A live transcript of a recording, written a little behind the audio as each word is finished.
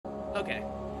Okay.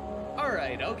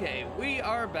 Alright, okay, we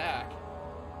are back.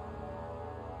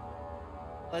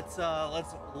 Let's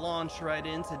launch right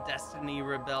into Destiny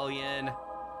Rebellion.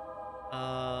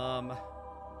 Um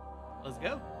let's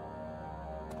go.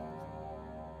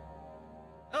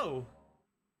 Oh,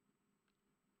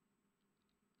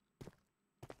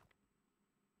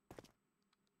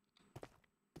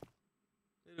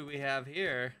 who do we have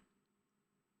here?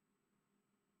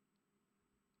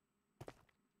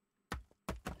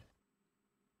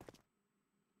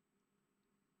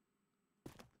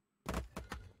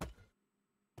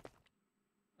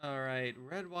 Alright,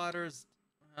 Redwater's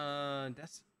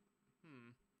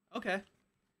Okay.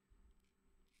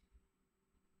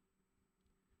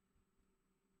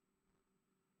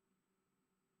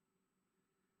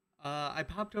 I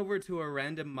popped over to a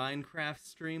random Minecraft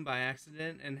stream by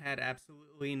accident and had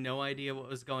absolutely no idea what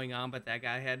was going on, but that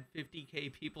guy had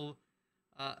 50k people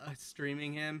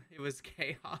streaming him. It was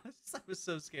chaos. I was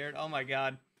so scared. Oh my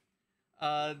god.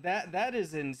 That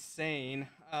is insane.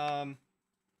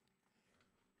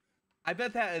 I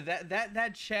bet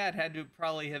that chat had to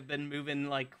probably have been moving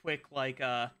like quick, like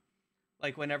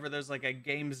whenever there's like a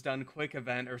games done quick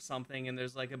event or something, and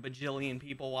there's like a bajillion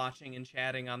people watching and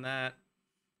chatting on that.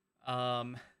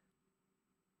 Um,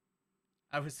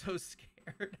 I was so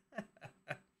scared.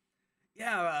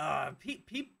 Yeah,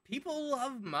 people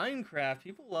love Minecraft.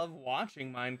 People love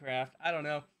watching Minecraft. I don't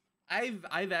know.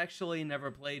 I've actually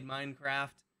never played Minecraft.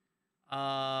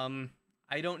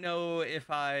 I don't know if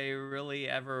I really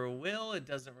ever will. It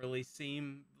doesn't really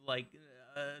seem like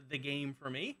the game for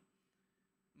me.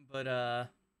 But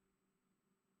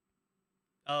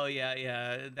oh yeah,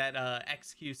 yeah, that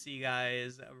XQC guy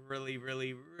is really,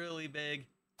 really, really big.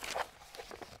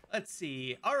 Let's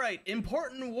see. All right,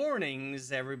 important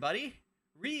warnings, everybody.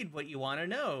 Read what you want to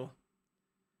know.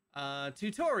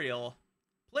 Tutorial.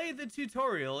 Play the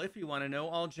tutorial if you want to know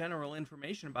all general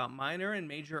information about minor and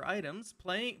major items.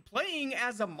 Playing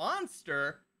as a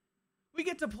monster? We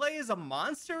get to play as a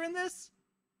monster in this?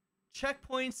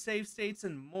 Checkpoints, save states,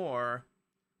 and more.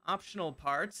 Optional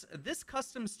parts. This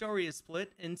custom story is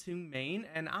split into main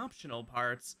and optional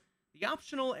parts. The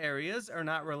optional areas are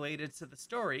not related to the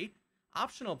story.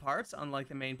 Optional parts, unlike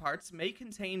the main parts, may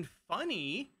contain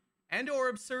funny and or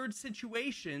absurd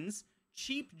situations,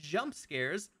 cheap jump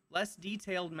scares, less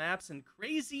detailed maps, and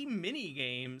crazy mini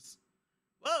games.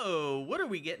 Whoa, what are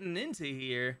we getting into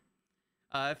here?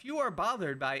 If you are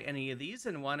bothered by any of these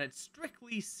and want it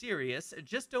strictly serious,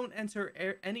 just don't enter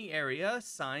any area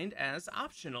signed as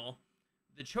optional.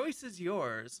 The choice is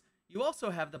yours. You also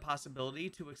have the possibility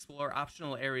to explore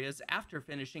optional areas after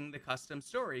finishing the custom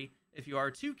story if you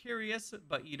are too curious,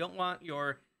 but you don't want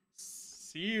your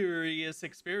serious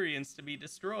experience to be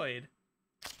destroyed.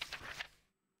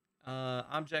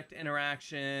 Object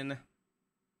interaction.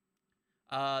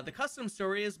 The custom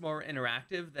story is more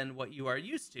interactive than what you are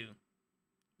used to.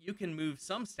 You can move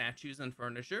some statues and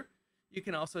furniture. You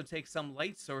can also take some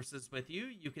light sources with you.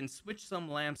 You can switch some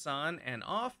lamps on and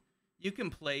off. You can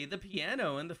play the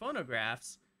piano and the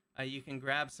phonographs. You can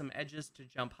grab some edges to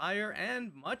jump higher,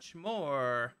 and much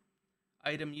more.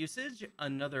 Item usage,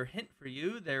 another hint for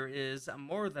you. There is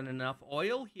more than enough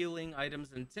oil, healing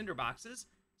items, and tinder boxes,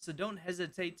 so don't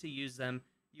hesitate to use them.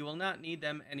 You will not need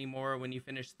them anymore when you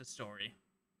finish the story.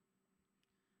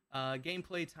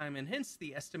 Gameplay time and hints.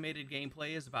 The estimated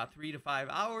gameplay is about 3 to 5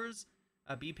 hours.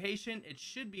 Be patient. It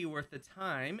should be worth the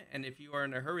time, and if you are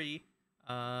in a hurry,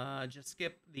 just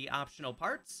skip the optional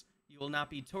parts. You will not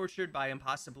be tortured by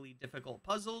impossibly difficult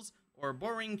puzzles or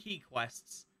boring key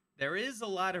quests. There is a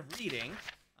lot of reading,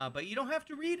 but you don't have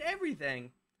to read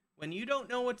everything. When you don't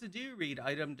know what to do, read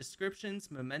item descriptions,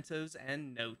 mementos,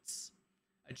 and notes.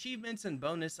 Achievements and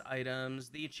bonus items.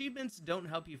 The achievements don't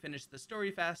help you finish the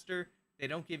story faster. They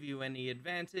don't give you any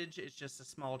advantage. It's just a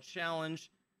small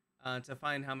challenge to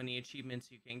find how many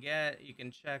achievements you can get. You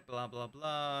can check blah, blah,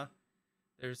 blah.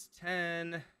 There's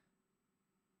 10.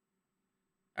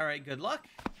 All right, good luck.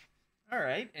 All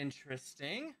right,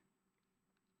 interesting.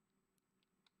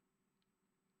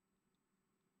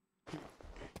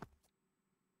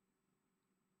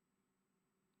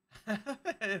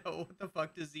 What the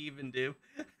fuck does he even do?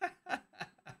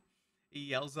 He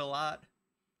yells a lot.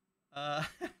 Uh,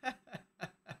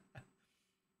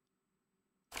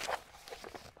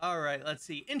 all right, let's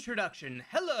see. Introduction.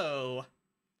 Hello.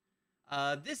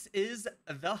 This is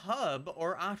the hub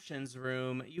or options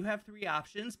room. You have 3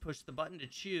 options. Push the button to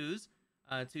choose.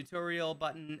 Tutorial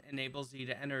button enables you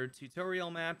to enter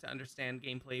tutorial map to understand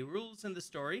gameplay rules in the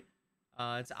story.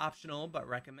 It's optional but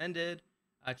recommended.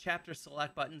 Chapter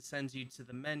select button sends you to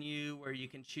the menu where you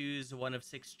can choose one of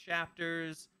 6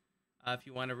 chapters. If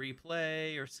you want to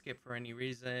replay or skip for any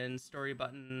reason, story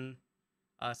button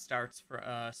starts for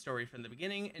story from the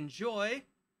beginning. Enjoy.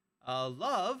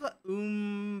 Love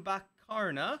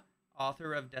Umbakarna,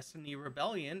 author of Destiny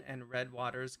Rebellion and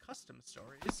Redwater's Custom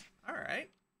Stories. All right.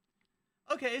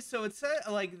 Okay, so it said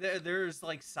like there's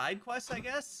like side quests, I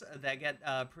guess, that get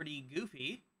pretty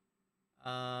goofy,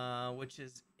 which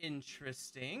is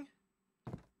interesting.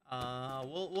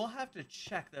 We'll have to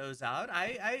check those out.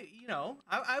 I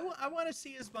want to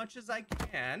see as much as I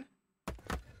can,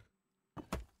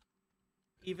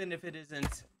 even if it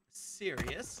isn't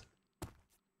serious.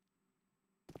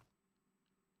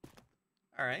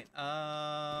 All right.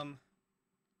 I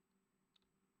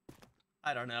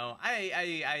don't know.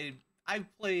 I've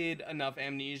played enough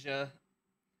Amnesia.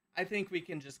 I think we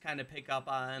can just kind of pick up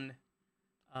on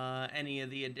any of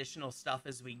the additional stuff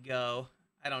as we go.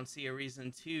 I don't see a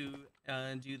reason to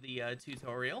do the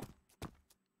tutorial.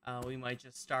 We might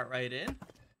just start right in.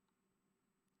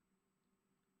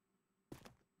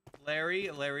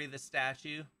 Larry the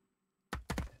statue.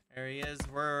 There he is.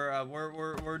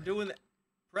 We're doing the,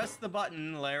 press the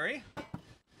button, Larry,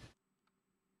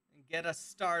 and get us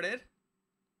started.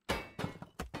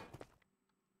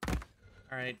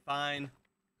 All right, fine.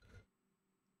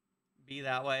 Be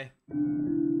that way.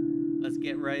 Let's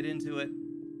get right into it.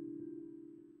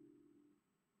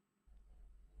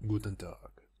 Guten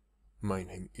Tag. My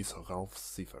name is Ralph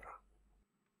Schiffer.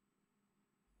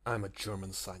 I'm a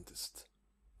German scientist,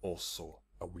 also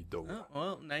a widower. Oh,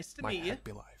 well, nice to My meet you.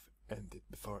 happy life ended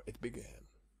before it began.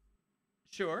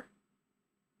 Sure.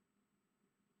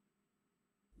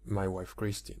 My wife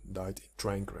Christine died in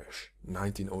train crash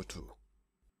 1902.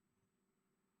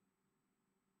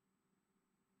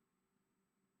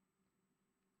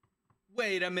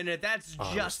 Wait a minute, that's I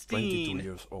was Justine. 22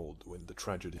 years old when the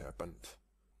tragedy happened.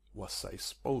 Was I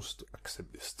supposed to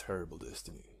accept this terrible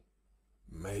destiny?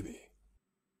 Maybe.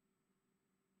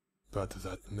 But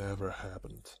that never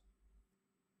happened.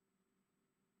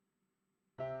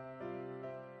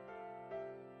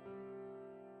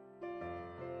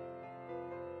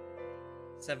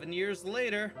 Seven years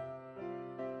later,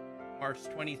 March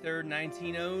 23rd,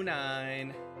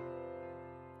 1909.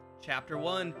 Chapter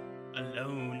 1,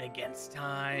 Alone Against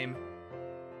Time.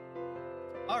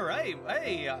 All right,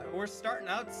 hey, we're starting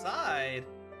outside.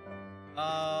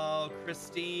 Oh,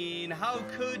 Christine, how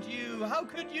could you? How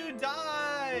could you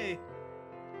die?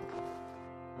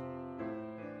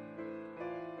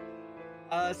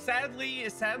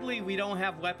 Sadly, we don't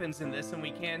have weapons in this, and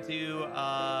we can't do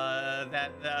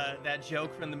that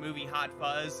joke from the movie Hot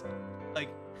Fuzz. Like,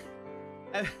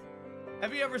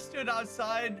 have you ever stood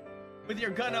outside with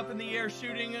your gun up in the air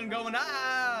shooting and going,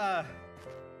 ah?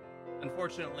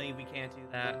 Unfortunately, we can't do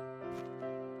that.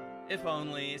 If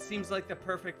only. It seems like the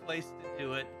perfect place to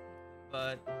do it,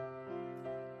 but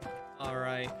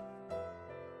alright.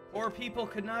 Poor people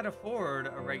could not afford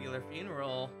a regular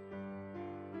funeral.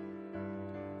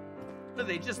 Do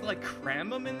they just like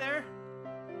cram them in there?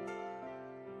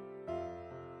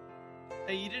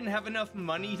 Hey, you didn't have enough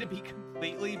money to be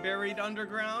completely buried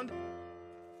underground?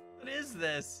 What is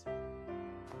this?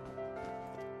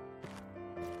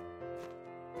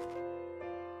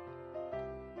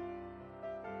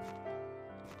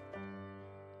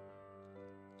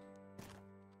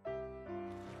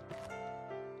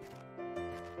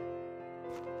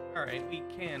 Alright, we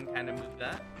can kind of move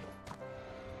that.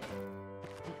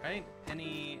 Right?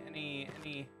 Any...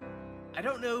 I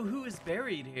don't know who is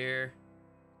buried here.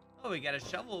 Oh, we got a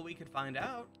shovel, we could find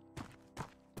out.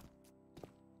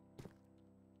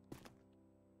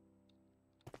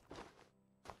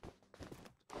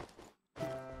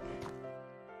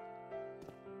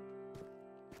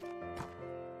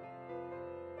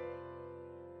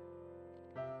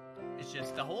 It's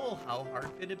just a hole. How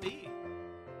hard could it be?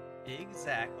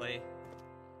 Exactly.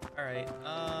 Alright,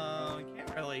 we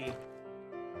can't really...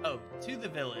 Oh, to the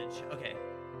village. Okay.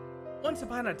 Once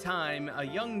upon a time, a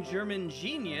young German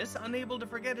genius, unable to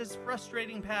forget his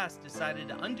frustrating past, decided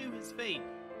to undo his fate.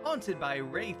 Haunted by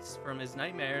wraiths from his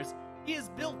nightmares, he has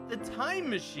built the time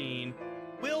machine.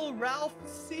 Will Ralph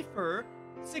Schiffer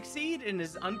succeed in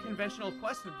his unconventional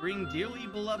quest to bring dearly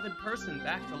beloved person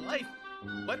back to life?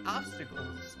 What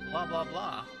obstacles? Blah, blah,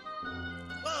 blah.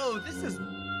 Whoa, this is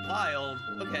wild.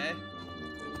 Okay.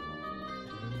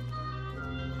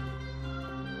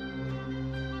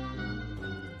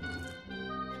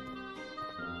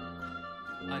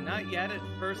 Not yet. At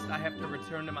first, I have to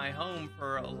return to my home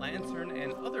for a lantern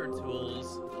and other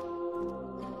tools.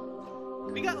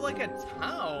 We got like a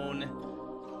town.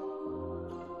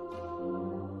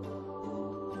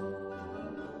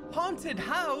 Haunted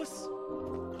house?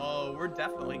 Oh, we're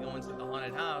definitely going to the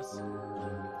haunted house.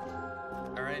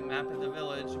 All right, map of the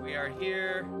village. We are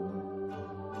here.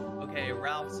 Okay,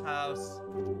 Ralph's house.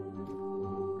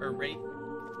 Or Rafe,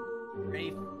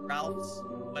 Ralph's,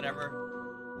 whatever.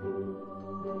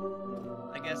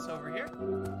 I guess over here.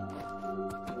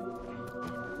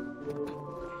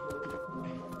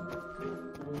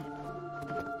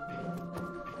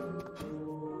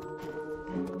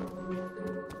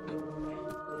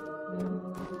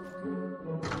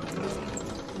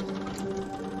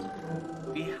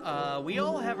 We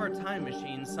all have our time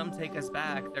machines. Some take us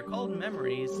back. They're called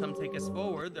memories. Some take us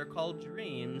forward. They're called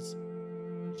dreams.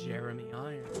 Jeremy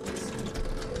Irons.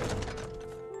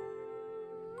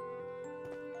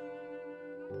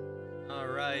 All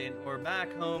right, we're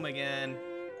back home again.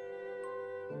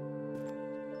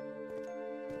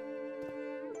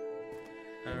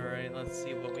 All right, let's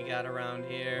see what we got around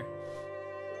here.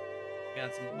 We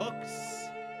got some books.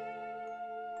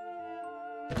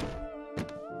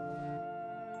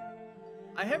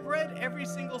 I have read every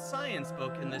single science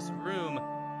book in this room.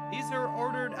 These are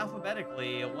ordered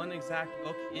alphabetically. One exact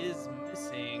book is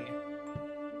missing.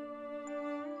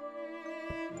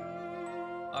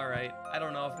 Alright, I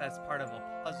don't know if that's part of a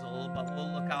puzzle, but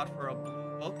we'll look out for a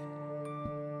blue book.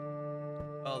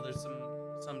 Well, there's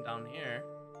some down here.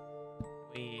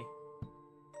 We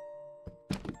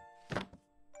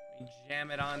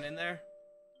jam it on in there.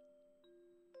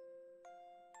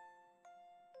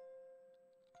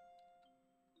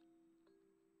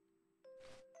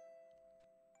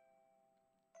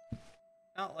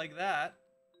 Not like that.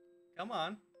 Come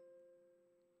on.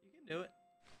 You can do it.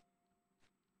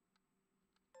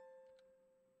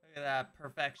 Look at that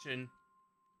perfection.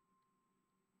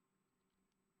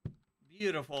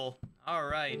 Beautiful. All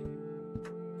right.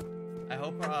 I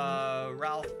hope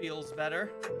Ralph feels better.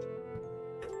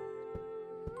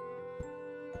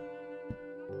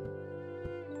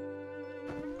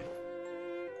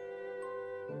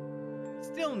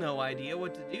 Still no idea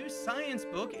what to do. Science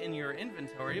book in your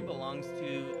inventory belongs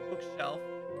to the bookshelf.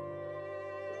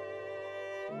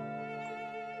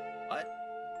 What?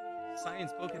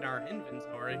 Science book in our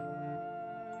inventory?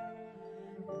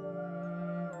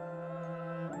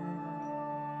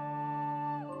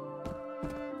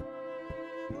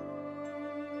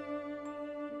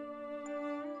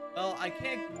 Well, I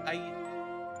can't...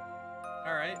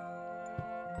 Alright.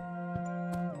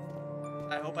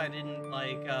 I hope I didn't,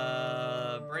 like,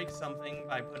 break something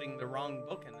by putting the wrong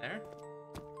book in there.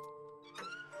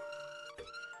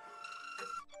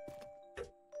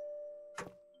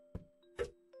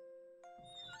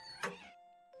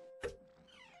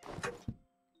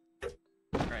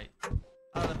 Right.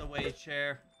 Out of the way,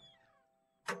 chair.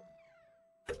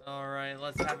 Alright,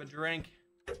 let's have a drink.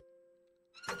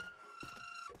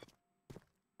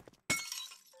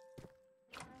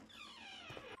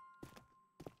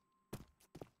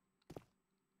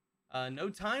 No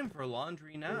time for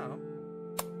laundry now.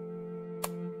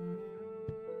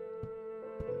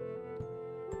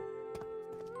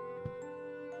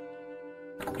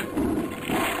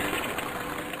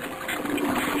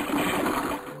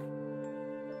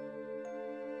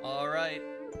 All right.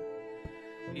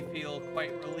 We feel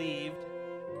quite relieved.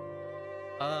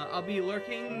 I'll be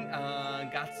lurking.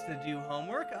 Gots to do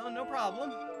homework. Oh, no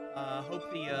problem.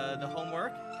 Hope the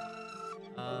homework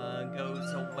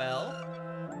goes well.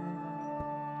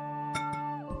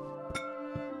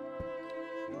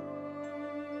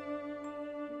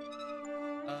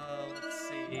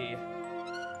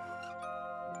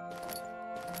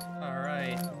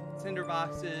 Cinder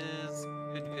boxes.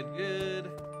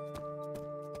 Good.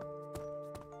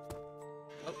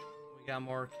 Oh, we got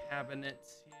more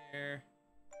cabinets here.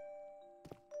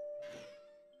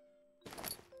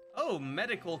 Oh,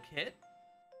 medical kit.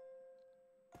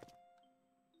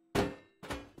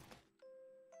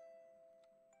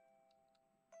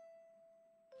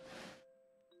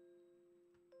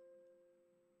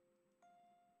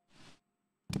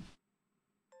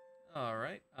 All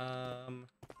right.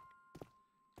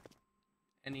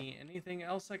 Anything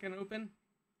else I can open?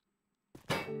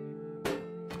 All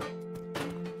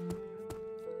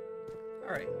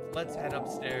right, let's head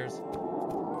upstairs.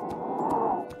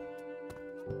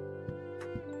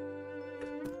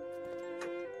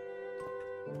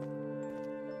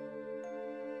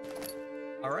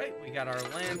 All right, we got our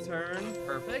lantern.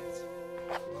 Perfect.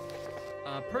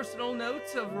 Personal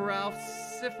notes of Ralph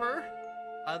Cipher.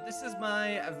 This is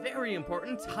my very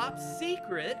important top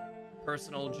secret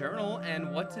personal journal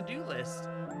and what to do list.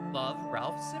 Love,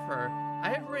 Ralph Cipher.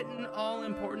 I have written all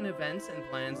important events and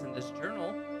plans in this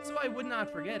journal, so I would not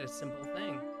forget a simple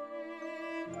thing.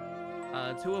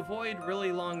 To avoid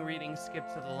really long reading, skip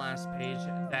to the last page.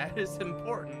 That is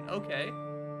important. Okay.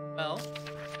 Well,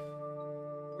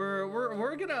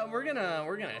 we're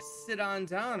gonna sit on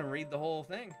down and read the whole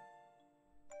thing.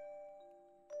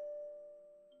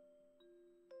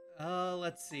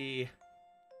 Let's see.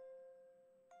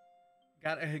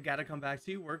 Gotta come back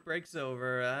to you. Work break's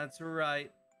over. That's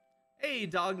right. Hey,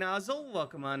 Dog Nozzle,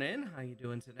 welcome on in. How you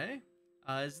doing today?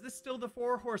 Is this still the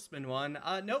Four Horsemen one?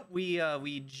 Nope.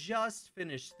 We just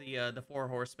finished the Four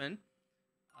Horsemen.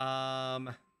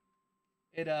 I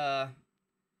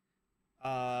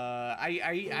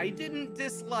didn't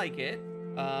dislike it.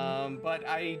 But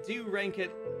I do rank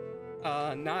it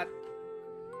not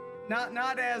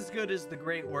as good as The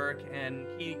Great Work and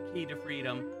Key to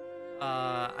Freedom.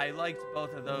 I liked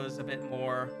both of those a bit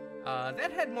more.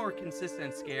 That had more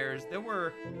consistent scares. There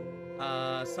were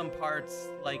some parts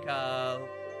like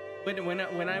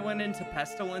when I went into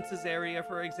Pestilence's area,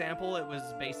 for example, it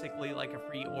was basically like a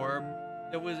free orb.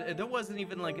 There wasn't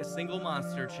even like a single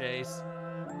monster chase.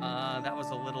 That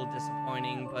was a little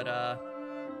disappointing, but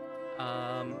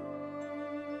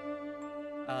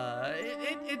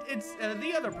it's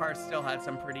the other parts still had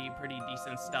some pretty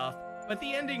decent stuff, but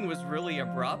the ending was really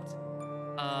abrupt.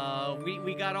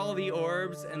 We got all the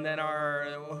orbs, and then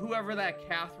whoever that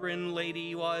Catherine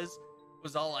lady was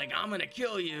all like, I'm gonna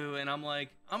kill you, and I'm like,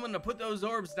 I'm gonna put those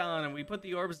orbs down, and we put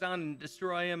the orbs down and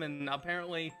destroy them, and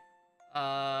apparently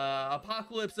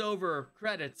apocalypse over,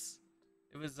 credits.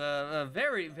 It was a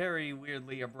very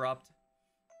weirdly abrupt.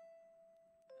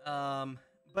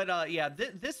 But yeah,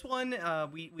 this one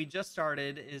we just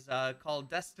started is called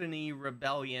Destiny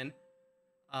Rebellion.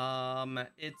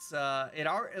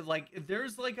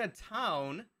 There's like a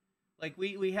town, like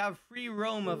we have free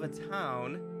roam of a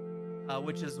town,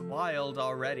 which is wild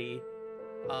already.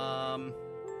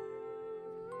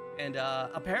 And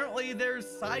apparently there's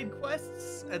side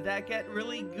quests that get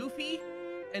really goofy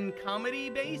and comedy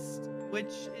based,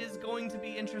 which is going to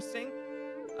be interesting.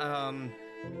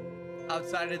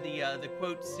 Outside of the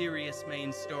quote serious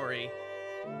main story.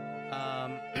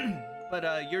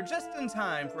 But you're just in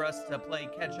time for us to play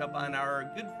catch up on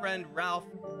our good friend Ralph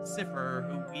Cipher,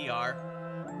 who we are.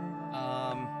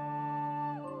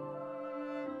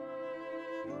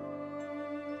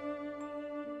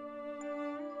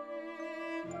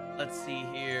 Let's see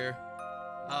here.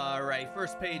 All right,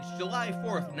 first page, July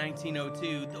 4th,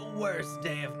 1902, the worst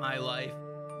day of my life.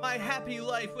 My happy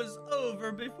life was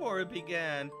over before it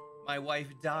began. My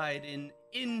wife died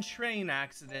in train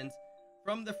accident.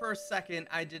 From the first second,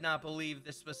 I did not believe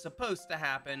this was supposed to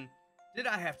happen. Did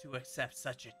I have to accept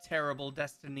such a terrible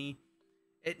destiny?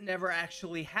 It never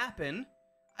actually happened.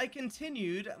 I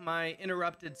continued my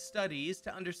interrupted studies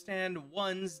to understand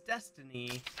one's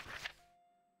destiny.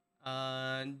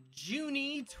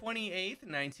 June 28th,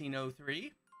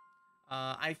 1903.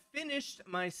 I finished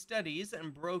my studies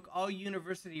and broke all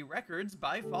university records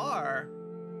by far.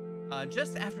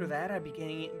 Just after that, I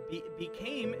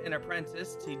became an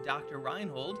apprentice to Dr.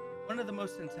 Reinhold, one of the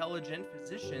most intelligent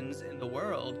physicians in the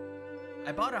world.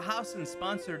 I bought a house and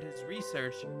sponsored his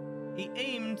research. He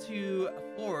aimed to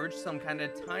forge some kind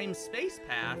of time-space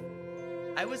path.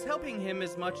 I was helping him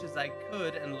as much as I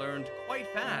could and learned quite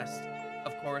fast.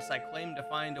 Of course, I claimed to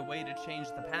find a way to change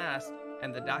the past,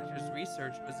 and the doctor's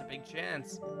research was a big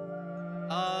chance.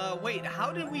 Wait,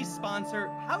 how do you sponsor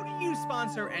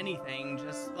anything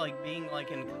just like being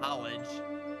like in college?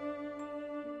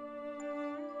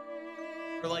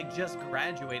 Or like just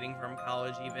graduating from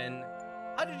college even?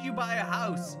 How did you buy a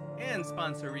house and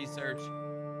sponsor research?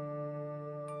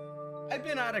 I've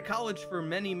been out of college for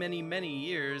many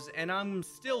years, and I'm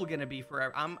still gonna be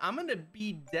forever. I'm gonna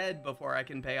be dead before I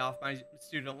can pay off my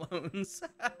student loans.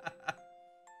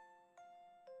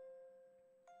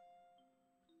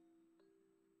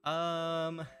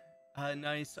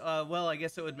 Nice. Well, I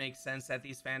guess it would make sense that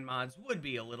these fan mods would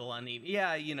be a little uneven.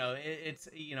 Yeah,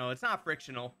 it's not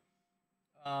frictional.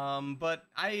 But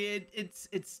it's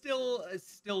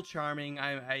still charming.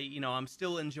 I'm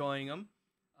still enjoying them.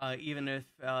 Even if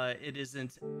it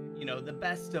isn't, the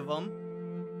best of them.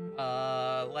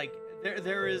 Like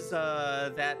there is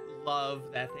that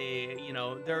love that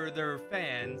they're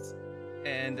fans,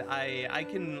 and I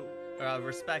can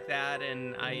respect that,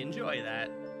 and I enjoy that.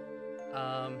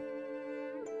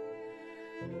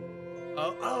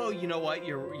 Oh, you know what?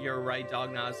 You're right,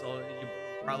 Dog Nozzle. You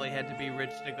probably had to be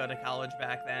rich to go to college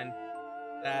back then.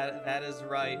 That is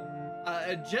right.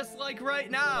 Just like right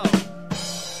now.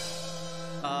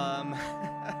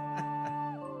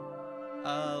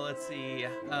 Let's see.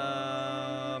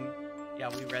 Yeah,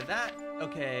 we read that.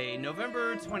 Okay,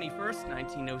 November 21st,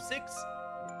 1906.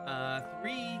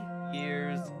 3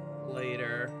 years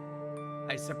later.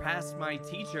 I surpassed my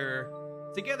teacher.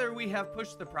 Together, we have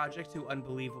pushed the project to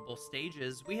unbelievable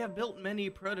stages. We have built many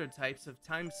prototypes of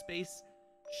time-space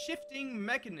shifting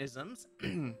mechanisms.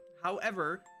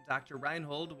 However, Dr.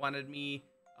 Reinhold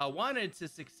wanted to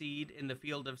succeed in the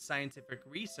field of scientific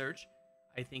research.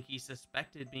 I think he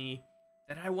suspected me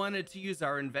that I wanted to use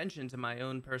our invention to my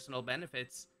own personal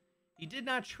benefits. He did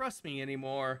not trust me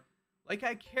anymore. Like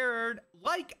I cared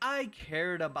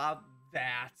about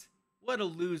that. What a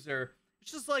loser.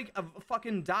 It's just like a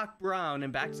fucking Doc Brown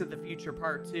in Back to the Future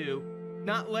Part 2.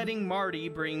 Not letting Marty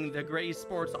bring the Gray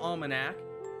Sports Almanac.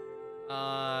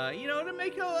 To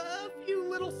make a few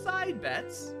little side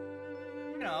bets.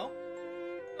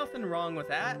 Nothing wrong with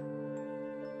that.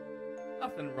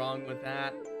 Nothing wrong with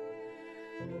that.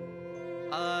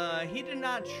 He did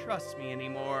not trust me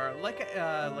anymore. Like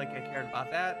I cared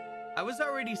about that. I was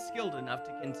already skilled enough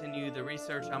to continue the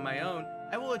research on my own.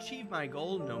 I will achieve my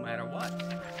goal no matter what.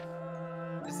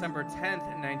 December 10th,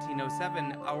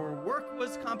 1907, our work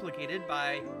was complicated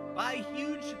by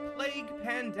huge plague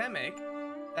pandemic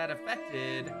that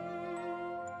affected...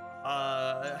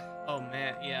 oh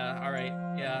man, yeah, alright,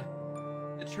 yeah.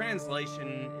 The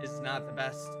translation is not the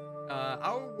best.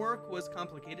 Our work was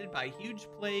complicated by huge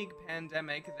plague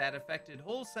pandemic that affected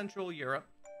whole Central Europe.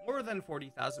 More than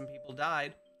 40,000 people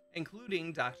died,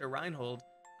 including Dr. Reinhold.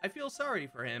 I feel sorry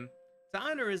for him. To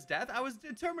honor his death, I was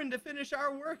determined to finish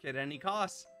our work at any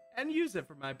cost and use it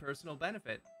for my personal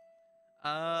benefit.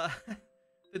 The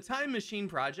time machine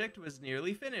project was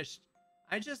nearly finished.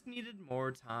 I just needed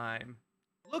more time.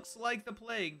 Looks like the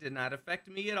plague did not affect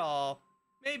me at all.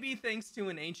 Maybe thanks to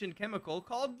an ancient chemical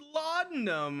called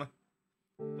laudanum.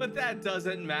 But that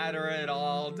doesn't matter at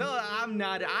all.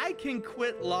 I can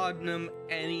quit laudanum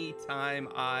anytime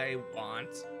I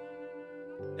want.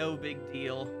 No big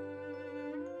deal.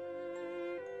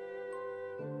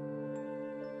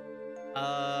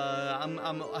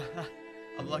 I'm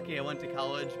lucky I went to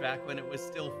college back when it was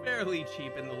still fairly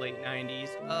cheap in the late 90s.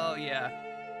 Oh yeah.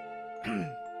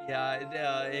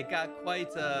 Yeah, it got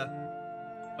quite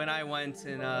when I went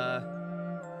and I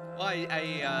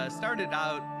started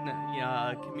out in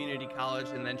community college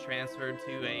and then transferred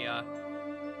to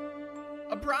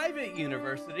a private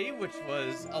university, which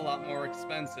was a lot more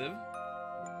expensive.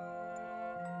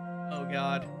 Oh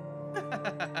god.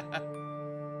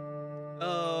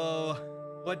 Oh,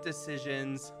 what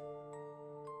decisions.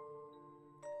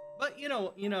 But you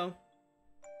know,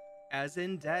 as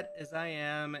in debt as I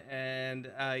am,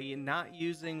 and not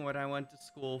using what I went to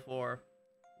school for,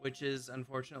 which is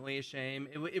unfortunately a shame.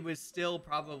 It was still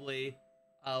probably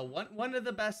one of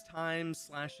the best times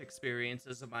 /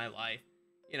 experiences of my life.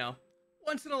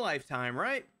 Once in a lifetime,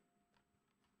 right?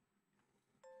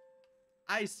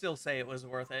 I still say it was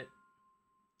worth it.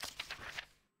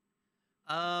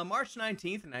 March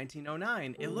 19th,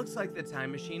 1909. It looks like the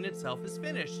time machine itself is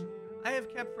finished. I have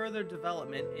kept further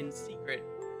development in secret.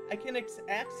 I can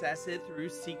access it through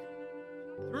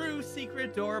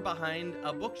secret door behind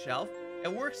a bookshelf.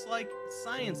 It works like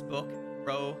science book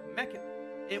row mechanism.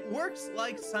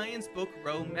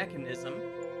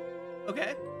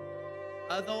 Okay.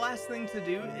 The last thing to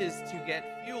do is to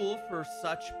get fuel for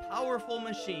such powerful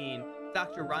machine.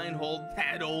 Dr. Reinhold,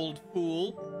 that old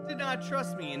fool, did not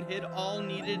trust me and hid all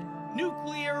needed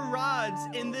nuclear rods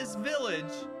in this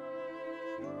village.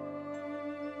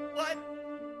 What?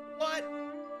 What?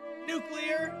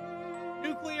 Nuclear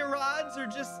rods are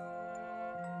just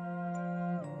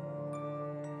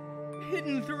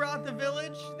hidden throughout the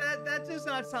village? That does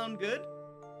not sound good.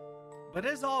 But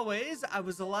as always, I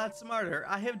was a lot smarter.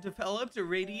 I have developed a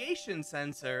radiation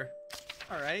sensor.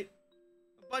 All right.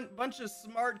 Bunch of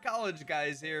smart college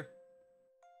guys here.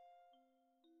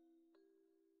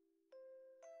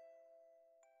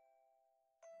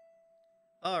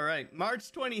 All right, March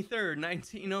 23rd,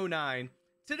 1909.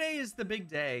 Today is the big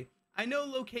day. I know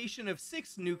location of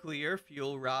 6 nuclear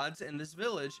fuel rods in this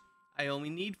village. I only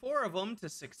need 4 of them to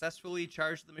successfully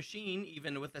charge the machine,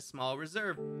 even with a small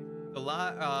reserve.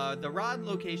 The rod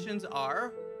locations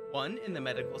are 1 in the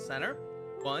medical center,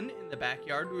 1 in the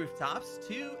backyard rooftops,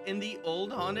 2 in the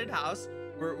old haunted house.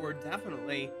 We're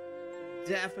definitely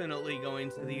going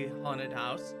to the haunted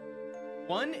house.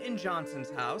 1 in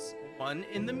Johnson's house, 1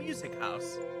 in the music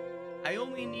house. I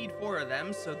only need 4 of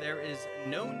them, so there is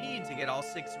no need to get all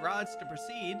 6 rods to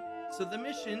proceed, so the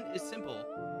mission is simple.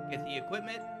 Get the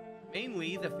equipment,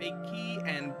 mainly the fake key,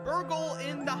 and burgle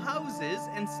in the houses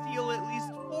and steal at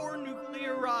least 4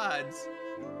 nuclear rods.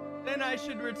 Then I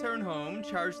should return home,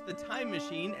 charge the time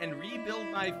machine, and rebuild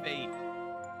my fate.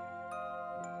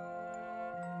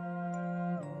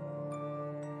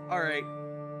 Alright.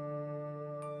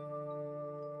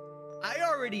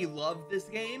 already love this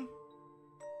game.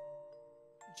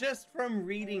 Just from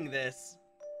reading this.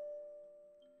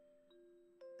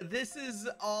 This is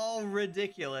all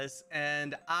ridiculous,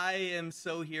 and I am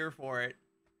so here for it.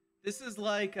 This is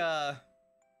like, I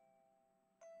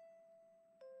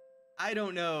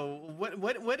don't know.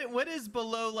 What is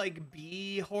below, like,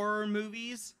 B horror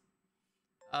movies?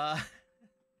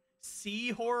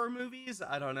 C horror movies?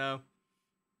 I don't know.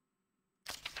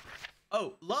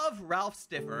 Oh, love Ralph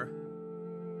Stiffer.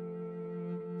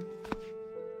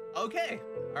 Okay,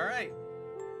 all right.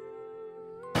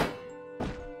 Let's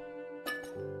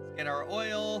get our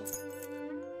oil.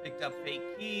 Picked up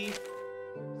fake key.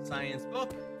 Science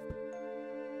book.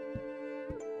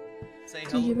 Say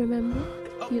hello. Do you remember?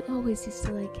 Oh. You always used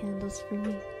to light candles for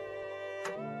me.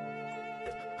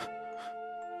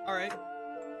 All right.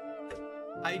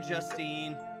 Hi,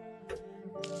 Justine.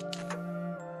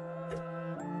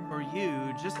 For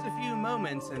you, just a few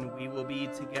moments and we will be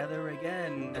together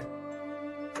again.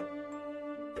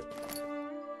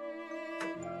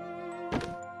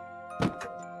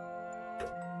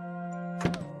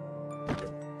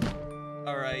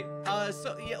 All right.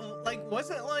 So yeah, like,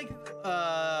 wasn't like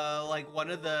one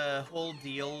of the whole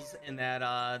deals in that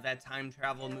that time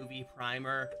travel movie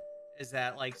Primer is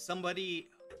that like somebody,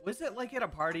 was it like at a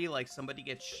party, like somebody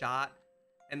gets shot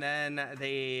and then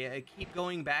they keep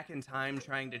going back in time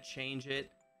trying to change it,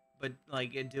 but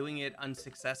like doing it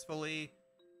unsuccessfully,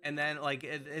 and then like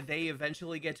they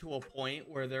eventually get to a point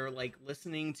where they're like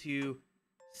listening to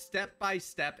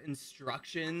step-by-step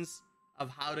instructions of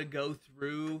how to go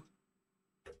through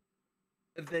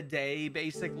the day,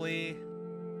 basically.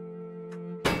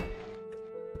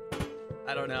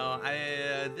 I don't know.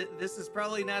 This is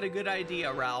probably not a good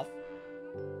idea, Ralph.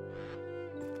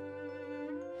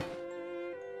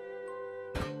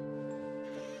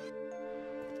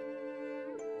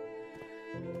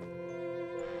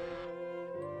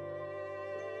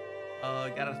 Oh, I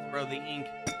gotta throw the ink.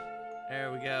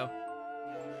 There we go.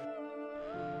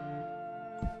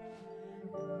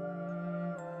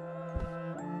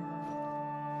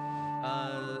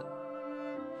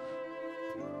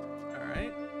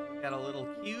 Alright. Got a little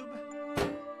cube.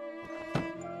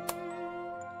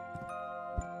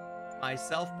 My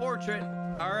self-portrait.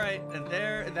 Alright, and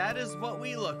there, that is what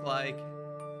we look like.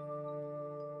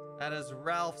 That is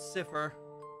Ralph Siffer.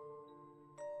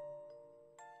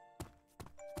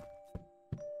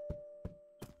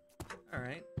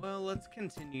 Alright, well, let's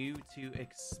continue to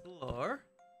explore.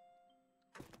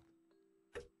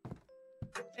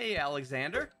 Hey,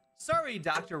 Alexander. Sorry,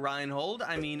 Dr. Reinhold,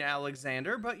 I mean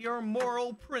Alexander, but your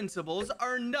moral principles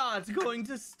are not going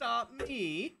to stop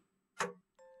me.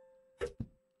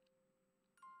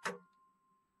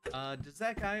 Does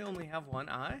that guy only have one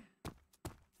eye?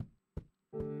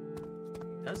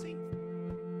 Does he?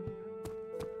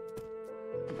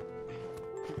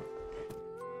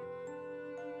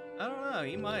 I don't know,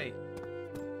 he might.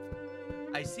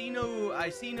 I see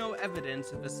no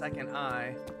evidence of a second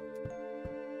eye.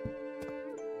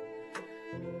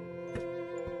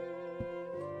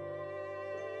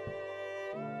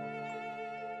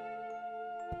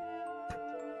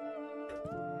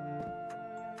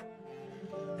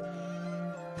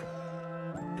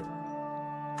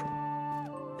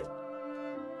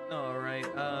 Alright,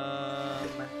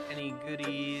 any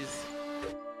goodies?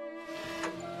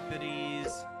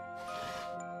 Goodies.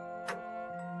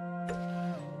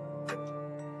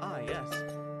 Ah, yes.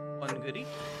 One goodie.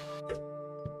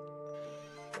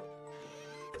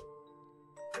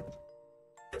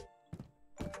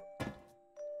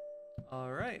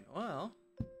 Alright, well.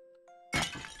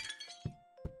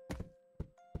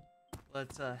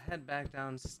 Let's head back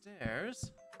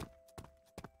downstairs.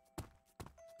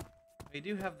 We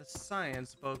do have the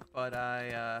science book, but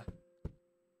I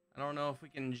don't know if we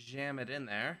can jam it in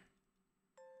there.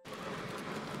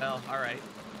 Well, alright.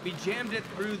 We jammed it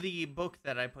through the book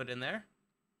that I put in there.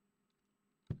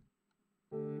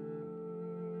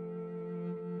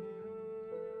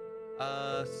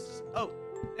 Oh,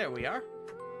 there we are.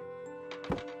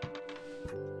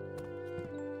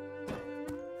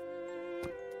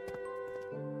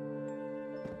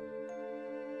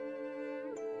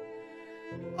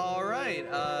 Alright,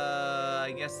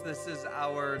 I guess this is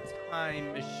our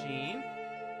time machine.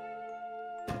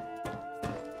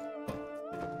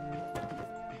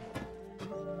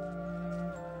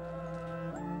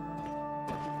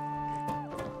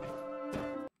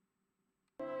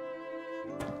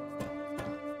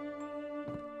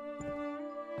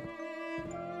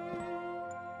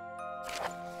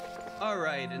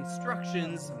 Alright,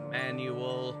 instructions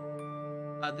manual.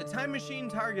 The time machine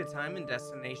target time and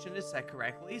destination is set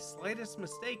correctly. Slightest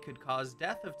mistake could cause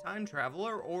death of time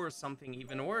traveler or something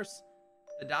even worse.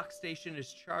 The dock station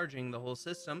is charging the whole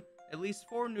system. At least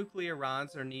 4 nuclear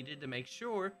rods are needed to make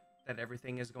sure that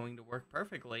everything is going to work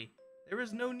perfectly. There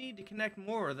is no need to connect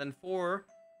more than 4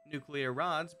 nuclear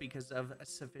rods because of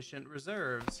sufficient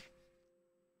reserves.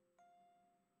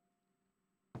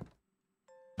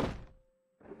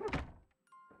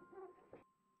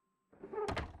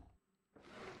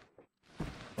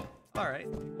 Alright,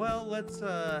 well, let's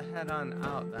head on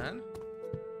out then.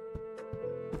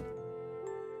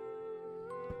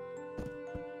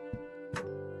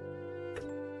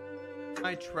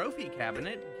 My trophy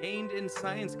cabinet gained in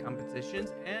science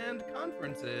competitions and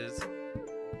conferences.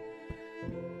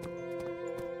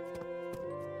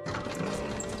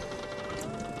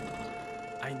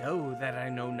 I know that I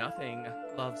know nothing,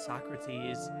 love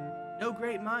Socrates. No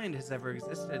great mind has ever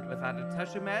existed without a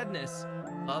touch of madness,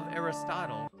 love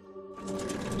Aristotle.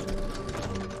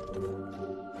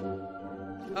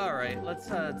 Alright, let's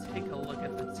take a look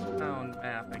at the town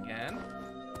map again.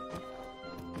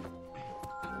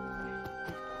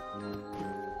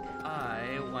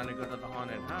 I want to go to the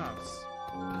haunted house.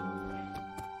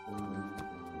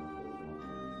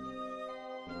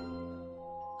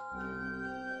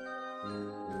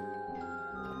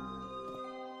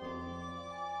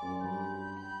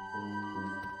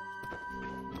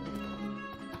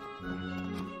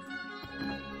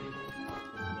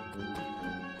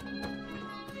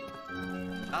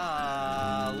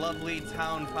 Lovely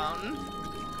town fountain.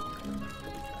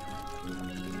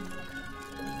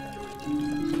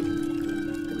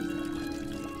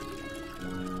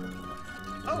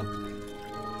 Oh!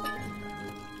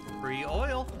 Free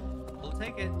oil. We'll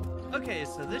take it. Okay,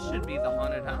 so this should be the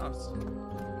haunted house.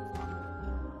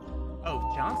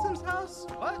 Oh, Johnson's house?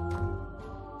 What?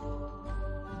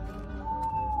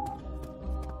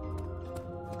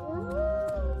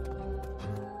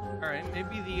 Alright,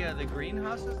 maybe the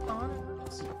greenhouse is the haunted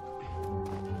house?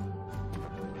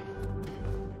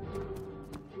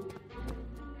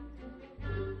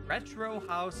 Retro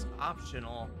house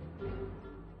optional.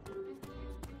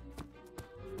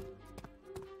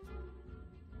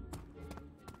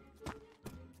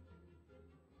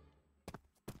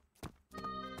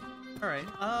 Alright,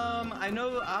 I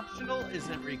know optional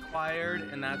isn't required,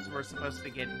 and that's where we're supposed to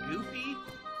get goofy.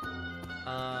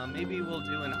 Maybe we'll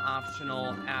do an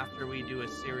optional after we do a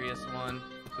serious one.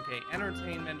 Okay,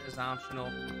 entertainment is optional.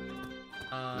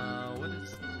 What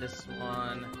is this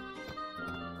one?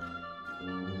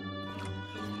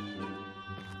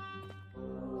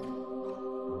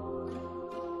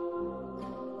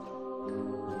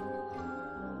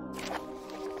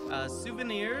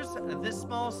 Souvenirs. This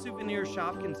small souvenir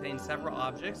shop contains several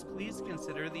objects. Please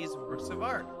consider these works of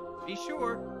art. Be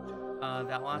sure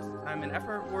that lots of time and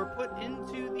effort were put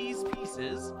into these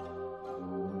pieces.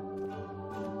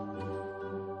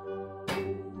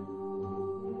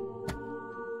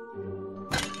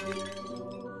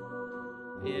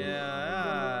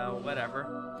 Yeah, whatever.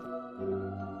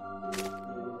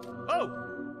 Oh!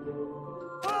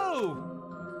 Whoa!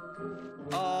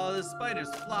 Oh, the spider's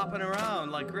flopping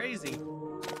around like crazy.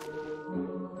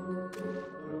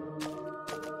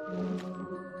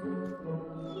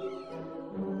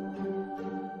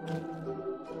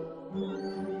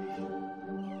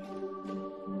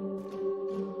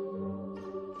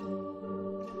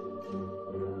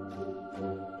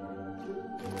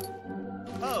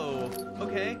 Oh,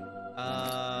 okay.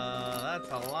 That's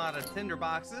a lot of tinder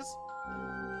boxes.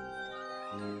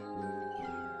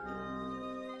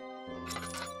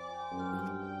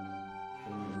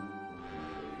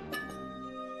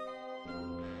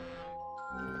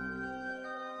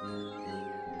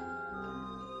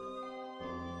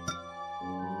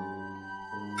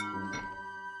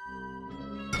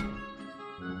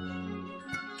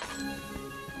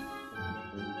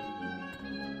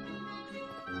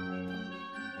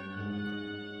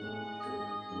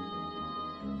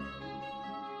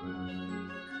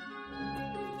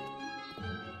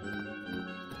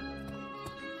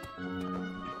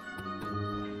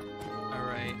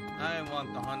 I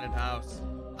want the haunted house.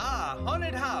 Ah,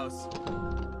 haunted house!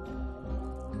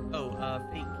 Oh,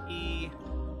 fake key.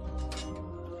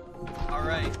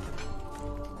 Alright.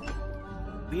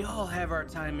 We all have our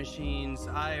time machines.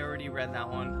 I already read that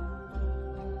one.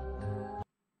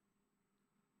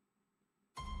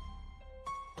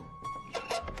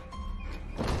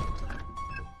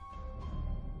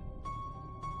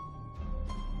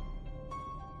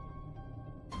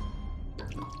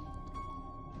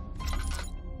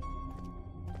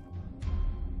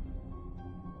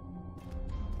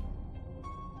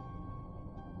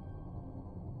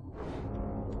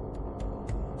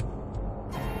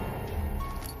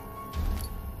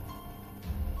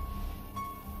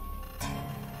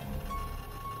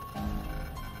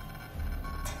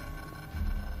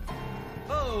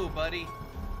 Whoa, buddy.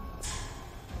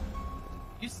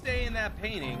 You stay in that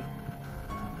painting.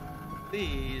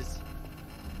 Please.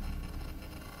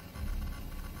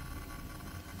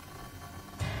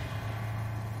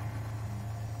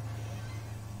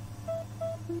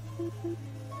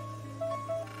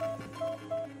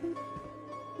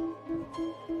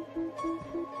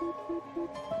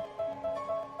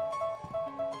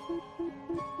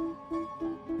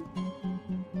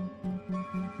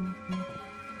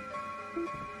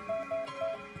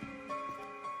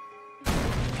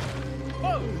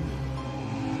 Whoa!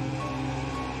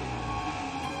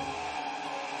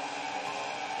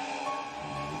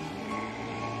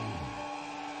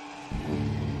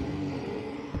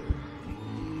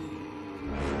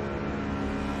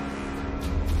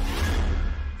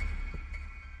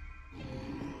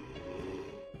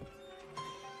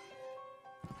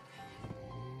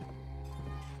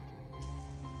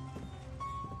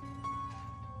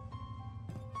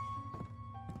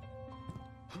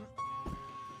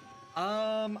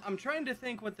 I'm trying to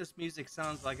think what this music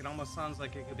sounds like. It almost sounds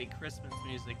like it could be Christmas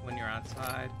music when you're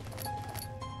outside.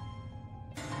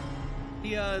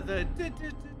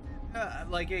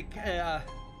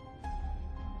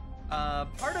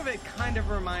 Part of it kind of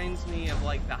reminds me of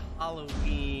like the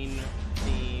Halloween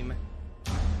theme.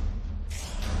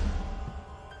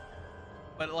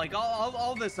 But like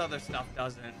all this other stuff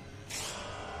doesn't.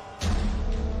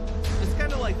 It's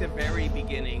kind of like the very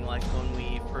beginning, like when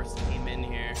we first came in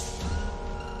here.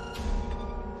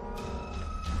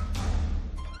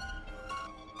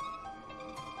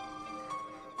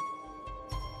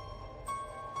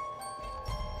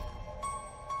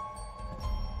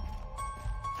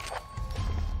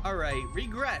 Alright,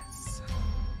 regrets.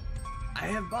 I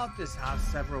have bought this house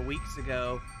several weeks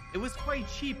ago. It was quite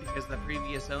cheap because the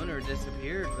previous owner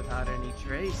disappeared without any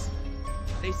trace.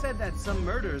 They said that some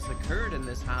murders occurred in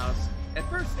this house. At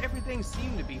first, everything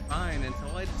seemed to be fine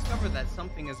until I discovered that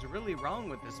something is really wrong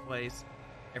with this place.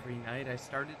 Every night, I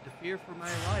started to fear for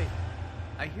my life.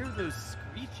 I hear those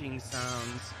screeching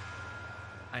sounds.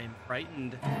 I am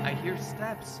frightened. I hear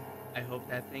steps. I hope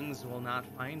that things will not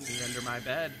find me under my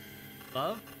bed.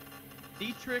 Love,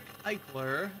 Dietrich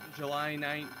Eichler, July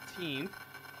 19th,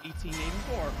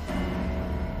 1884.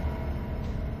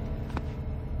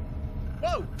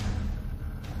 Whoa!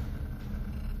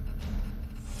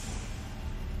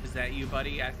 Is that you,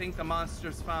 buddy? I think the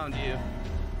monsters found you.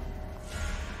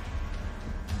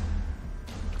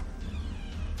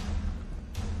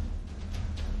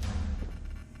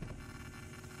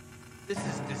 This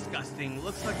is disgusting.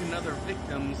 Looks like another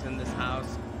victims in this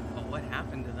house. But what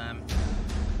happened to them?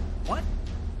 What?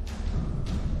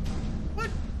 What?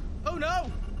 Oh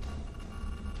no!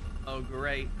 Oh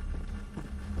great.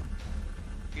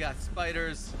 We got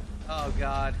spiders. Oh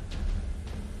god.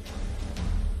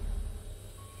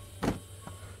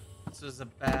 This was a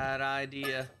bad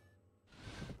idea.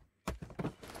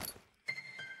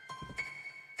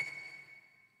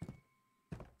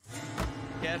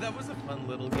 Yeah, that was a fun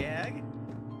little gag.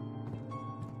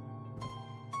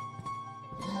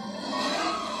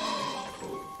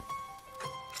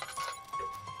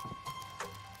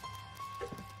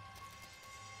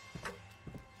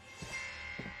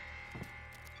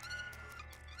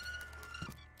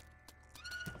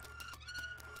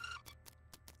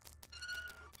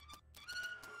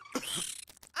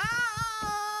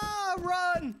 Ah!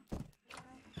 Run!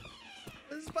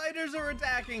 The spiders are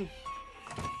attacking.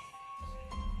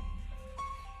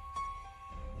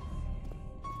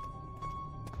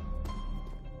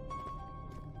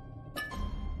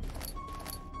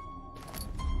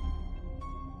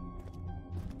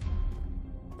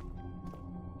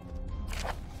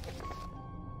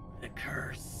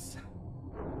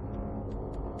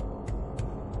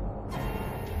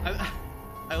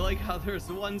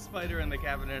 There's one spider in the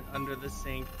cabinet under the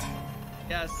sink.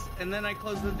 Yes, and then I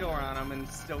closed the door on him and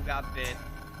still got bit.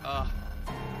 Ugh.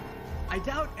 I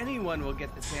doubt anyone will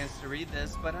get the chance to read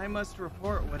this, but I must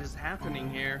report what is happening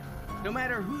here. No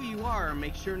matter who you are,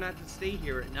 make sure not to stay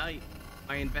here at night.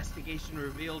 My investigation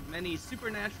revealed many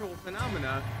supernatural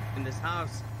phenomena in this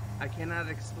house. I cannot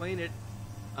explain it.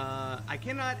 Other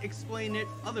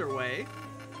way.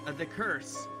 The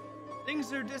curse.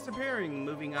 Things are disappearing,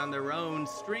 moving on their own,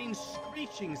 strange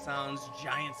screeching sounds,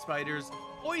 giant spiders,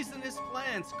 poisonous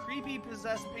plants, creepy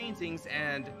possessed paintings,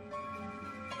 and...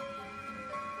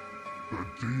 the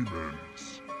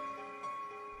demons.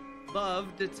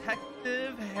 Love,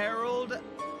 Detective Harold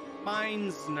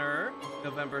Meinsner,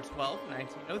 November 12,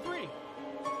 1903.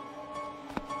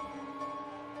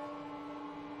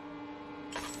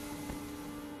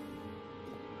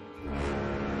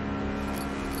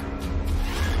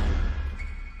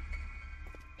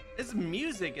 This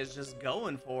music is just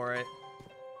going for it.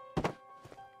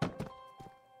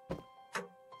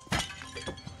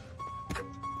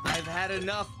 I've had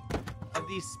enough of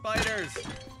these spiders.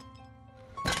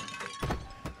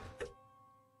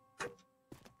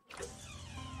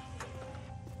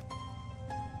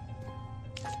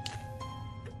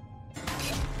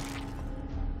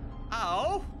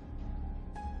 Ow!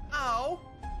 Ow!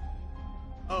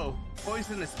 Oh,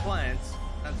 poisonous plants.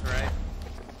 That's right.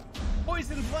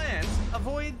 Poison plants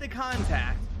avoid the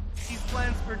contact. These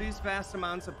plants produce vast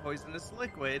amounts of poisonous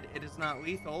liquid. It is not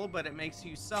lethal, but it makes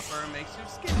you suffer and makes your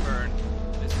skin burn.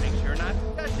 Just make sure not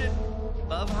to touch it.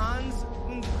 Love, Hans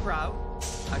und Kraut,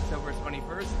 October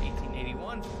 21st,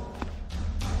 1881.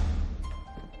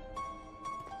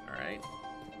 All right.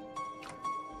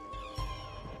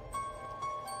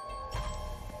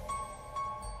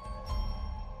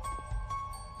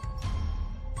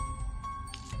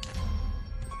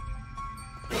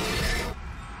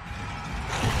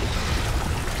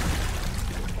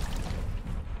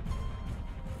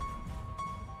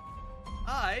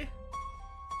 Hi.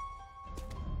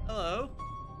 Hello.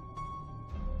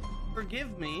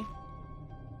 Forgive me.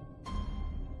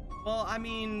 Well, I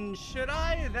mean, should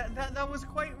I? That was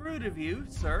quite rude of you,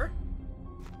 sir.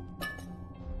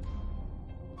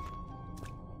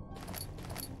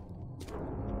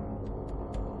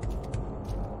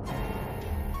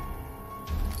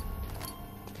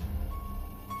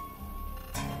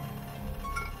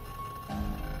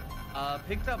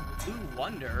 Picked up Blue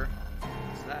Wonder.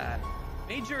 What's that?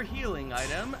 Major healing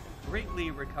item. Greatly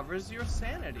recovers your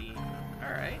sanity.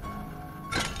 Alright.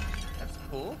 That's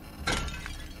cool.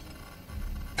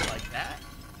 Like that.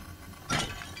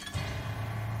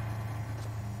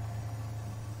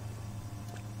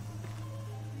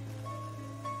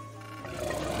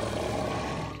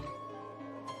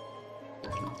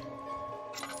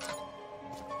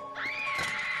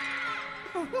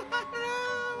 What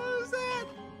was that?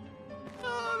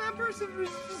 Oh, that person was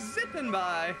just zipping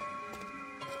by.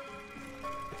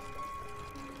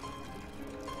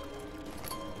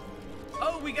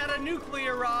 Oh, we got a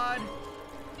nuclear rod.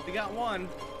 We got one.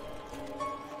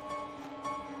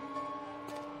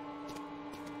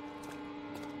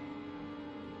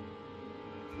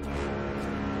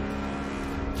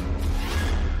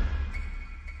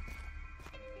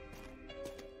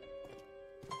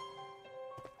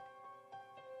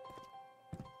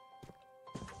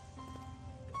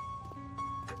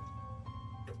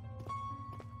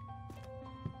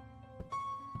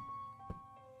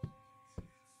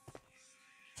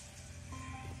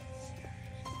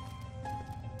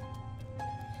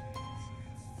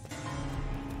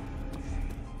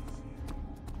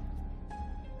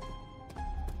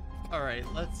 All right,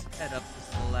 let's head up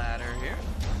this ladder here.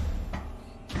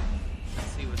 Let's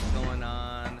see what's going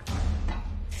on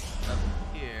up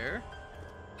here.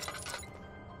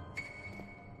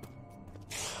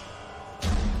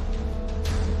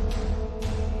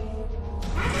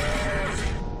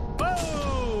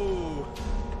 Whoa!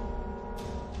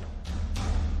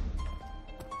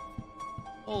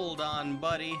 Hold on,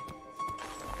 buddy.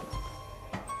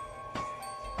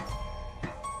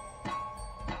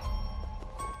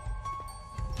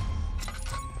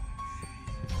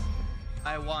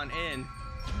 I want in.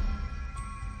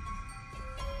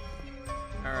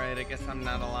 Alright, I guess I'm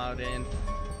not allowed in.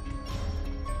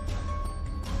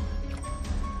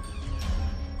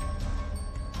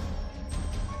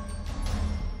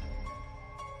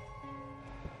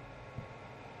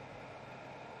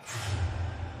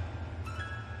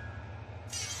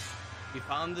 We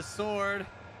found the sword.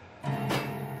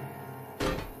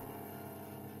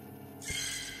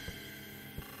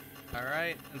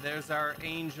 Alright, there's our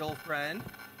angel friend.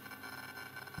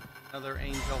 Another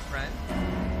angel friend.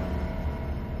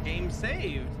 Game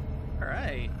saved.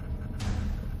 Alright.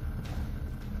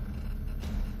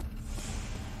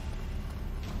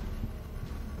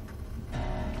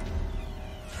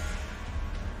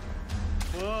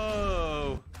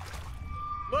 Whoa!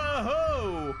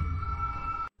 Whoa!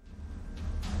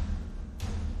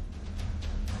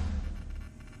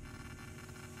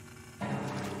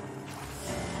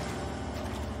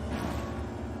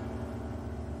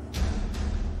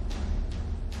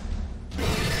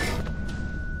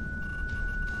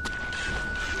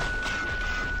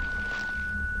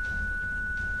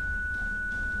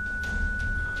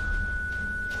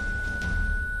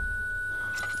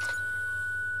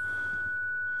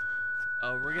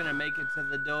 Oh, we're gonna make it to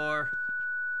the door.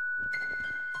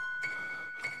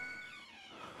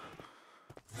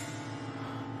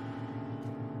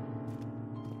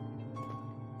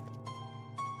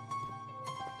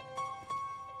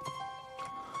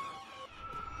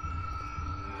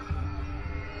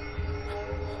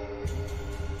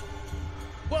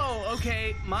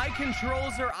 okay, my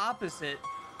controls are opposite.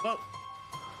 Whoa.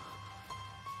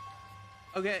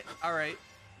 Okay, all right.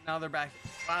 Now they're back.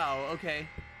 Wow, okay.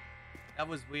 That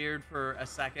was weird for a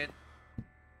second.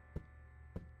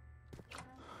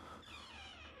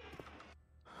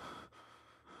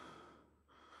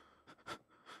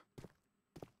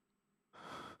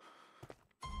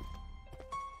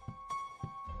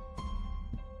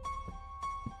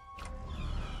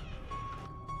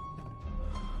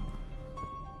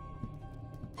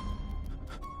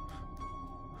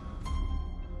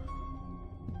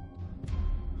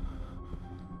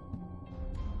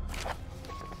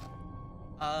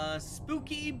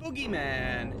 Spooky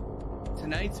boogeyman.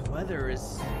 Tonight's weather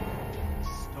is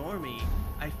stormy.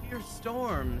 I fear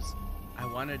storms. I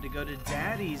wanted to go to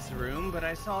Daddy's room, but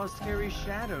I saw a scary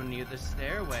shadow near the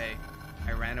stairway.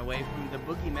 I ran away from the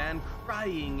boogeyman,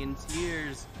 crying in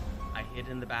tears. I hid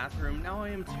in the bathroom. Now I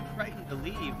am too frightened to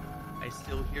leave. I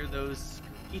still hear those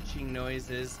screeching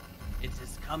noises. It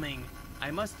is coming.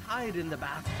 I must hide in the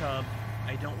bathtub.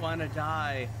 I don't want to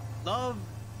die. Love,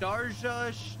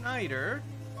 Darja Schneider,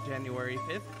 January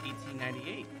 5th,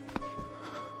 1898.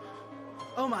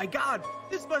 Oh my god!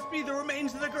 This must be the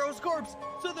remains of the girl's corpse!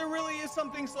 So there really is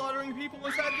something slaughtering people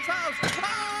inside this house!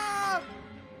 Ah!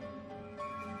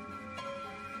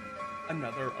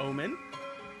 Another omen?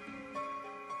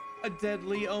 A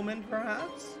deadly omen,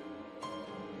 perhaps?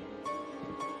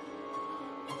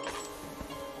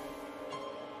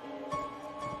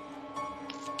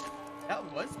 That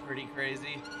was pretty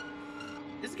crazy.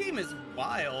 This game is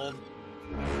wild.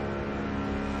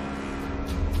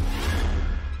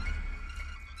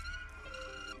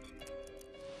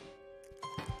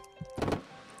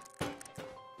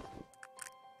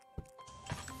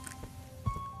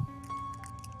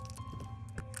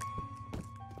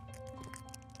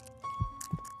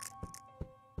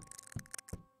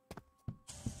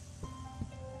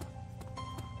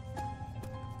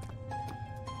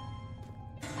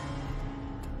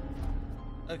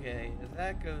 Okay,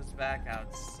 that goes back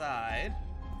outside.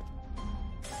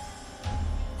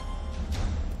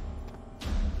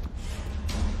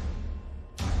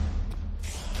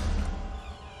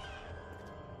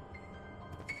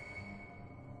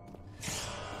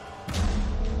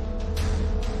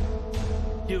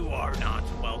 You are not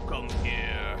welcome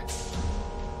here.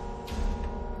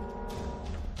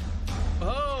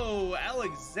 Oh,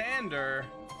 Alexander.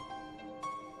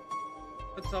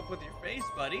 What's up with your face,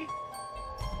 buddy?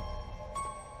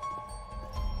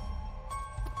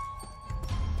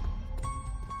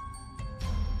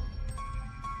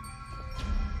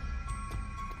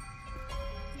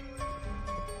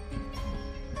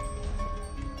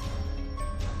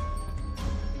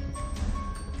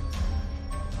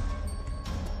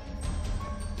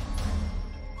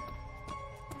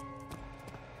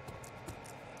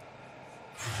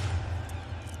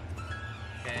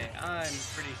 I'm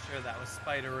pretty sure that was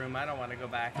Spider Room. I don't want to go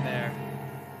back there.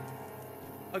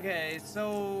 Okay,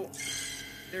 so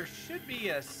there should be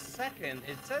a second.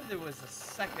 It said there was a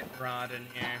second rod in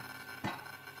here.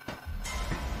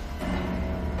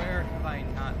 Where have I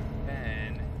not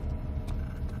been?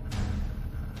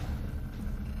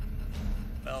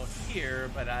 Well, here,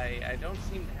 but I don't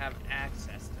seem to have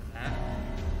access to that.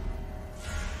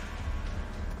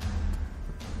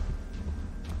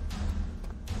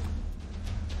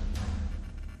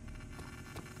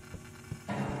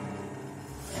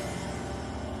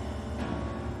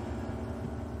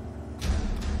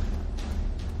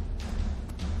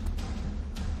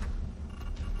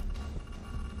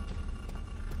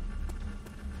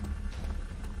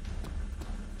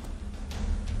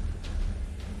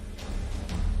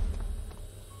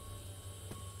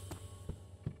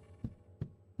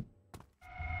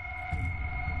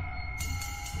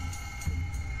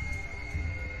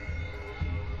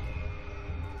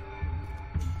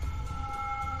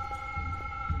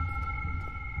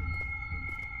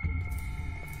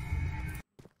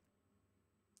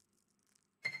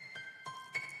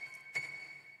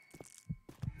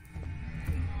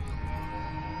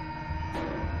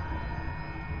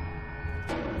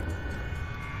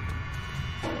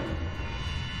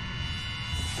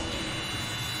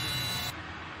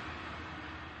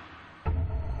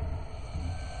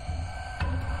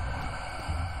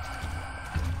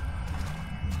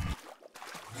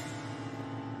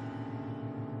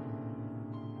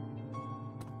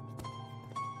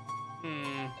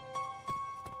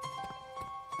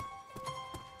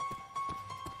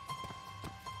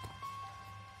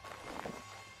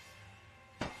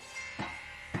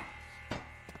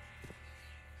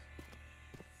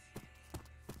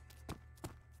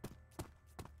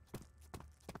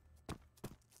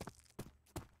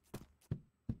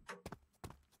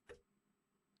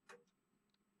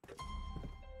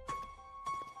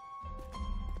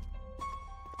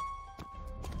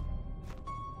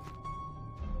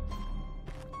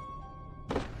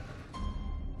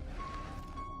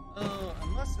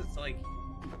 guess it's like,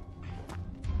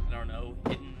 I don't know,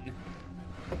 hidden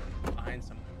behind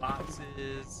some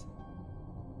boxes.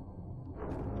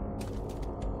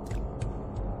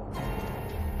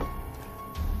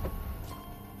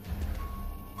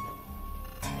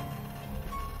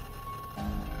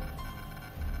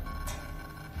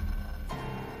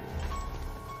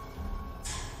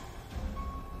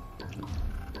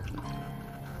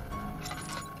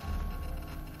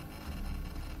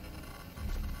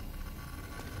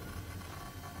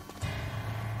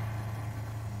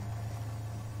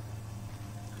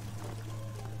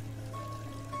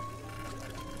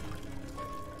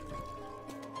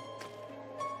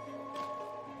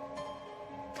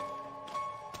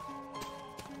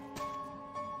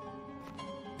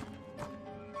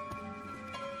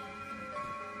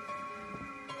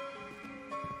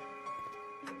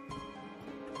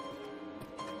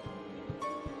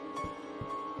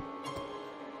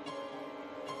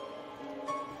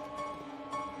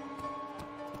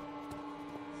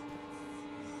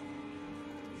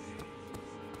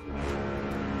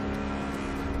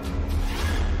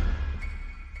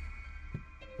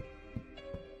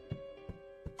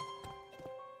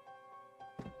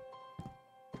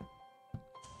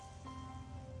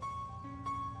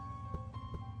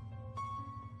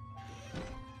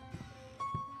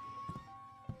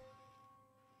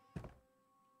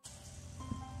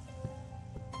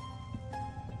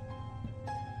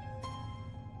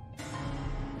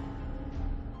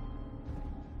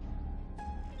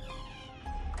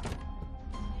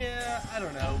 Yeah, I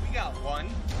don't know. We got one.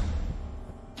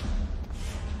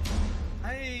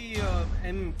 I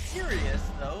am curious,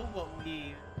 though, what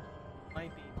we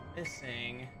might be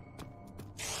missing.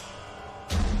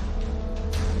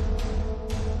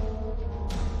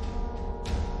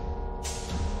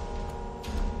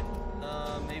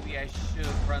 Maybe I should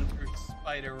run through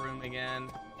Spider Room again.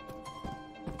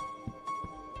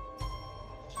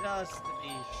 Just to be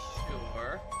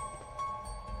sure.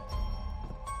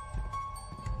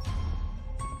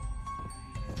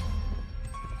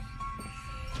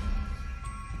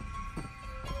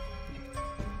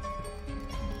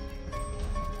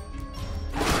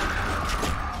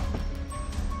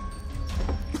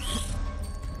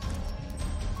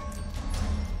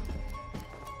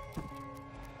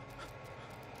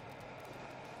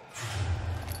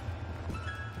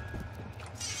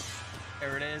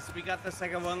 There it is. We got the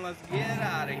second one. Let's get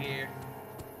out of here.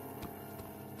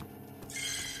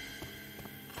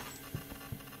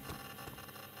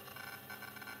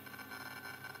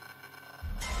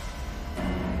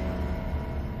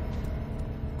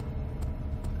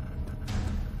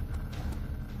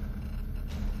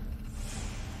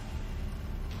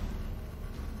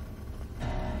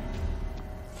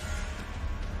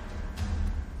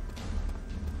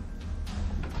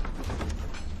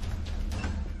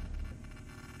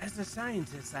 As a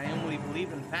scientist, I only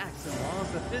believe in facts and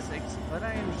laws of physics, but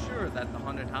I am sure that the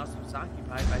haunted house was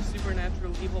occupied by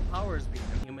supernatural evil powers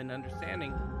beyond human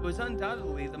understanding. It was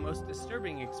undoubtedly the most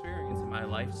disturbing experience in my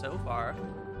life so far.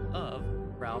 Of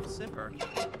Ralph Zipper.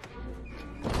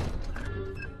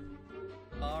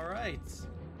 Alright.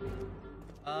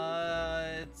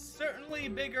 It's certainly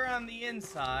bigger on the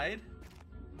inside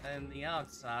than the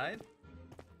outside.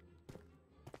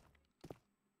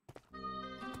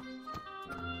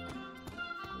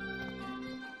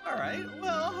 Alright,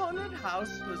 well, haunted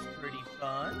house was pretty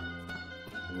fun.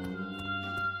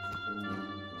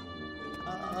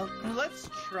 Let's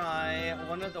try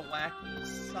one of the wacky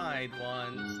side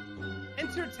ones.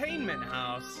 Entertainment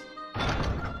house.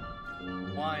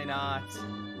 Why not?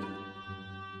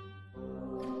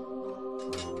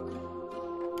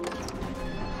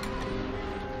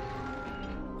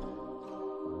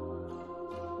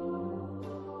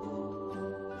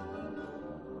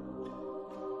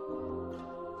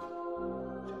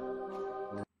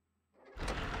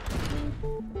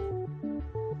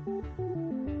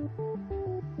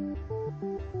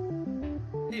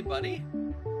 Hey, buddy.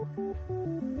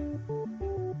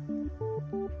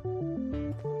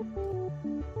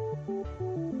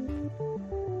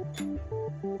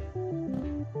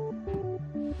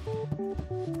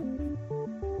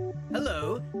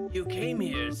 Hello, you came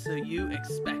here, so you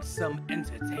expect some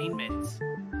entertainment.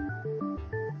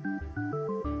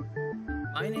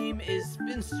 My name is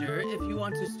Finster. If you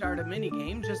want to start a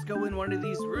minigame, just go in one of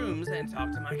these rooms and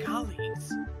talk to my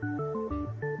colleagues.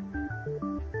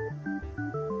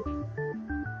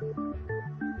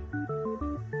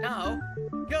 Now,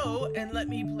 go and let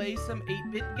me play some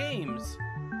 8-bit games.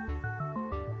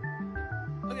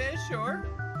 Okay, sure.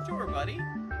 Sure, buddy.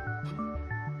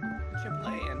 What you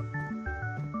playing?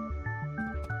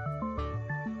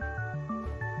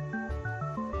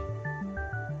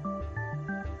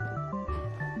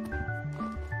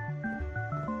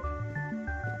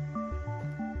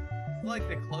 It's like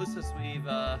the closest we've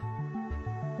gotten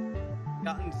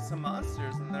to some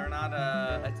monsters, and they're not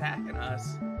attacking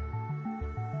us.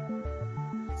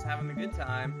 Just having a good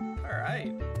time. All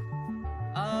right.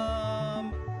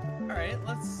 All right.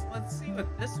 Let's see what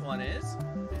this one is.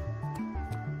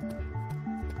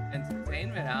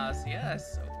 Entertainment house.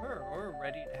 Yes, so we're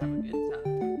ready to have a good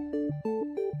time.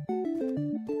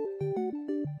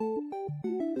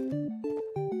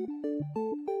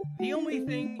 The only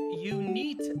thing you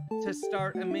need to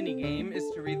start a minigame is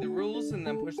to read the rules and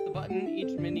then push the button.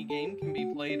 Each minigame can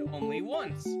be played only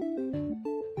once.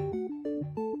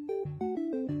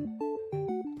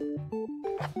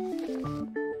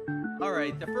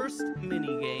 Alright, the first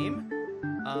minigame.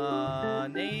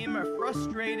 Name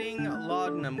Frustrating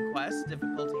Laudanum Quest.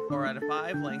 Difficulty 4 out of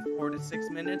 5. Length 4 to 6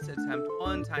 minutes. Attempt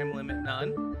 1. Time limit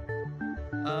none.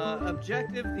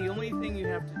 Objective, the only thing you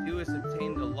have to do is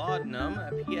obtain the laudanum.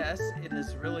 P.S. It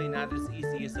is really not as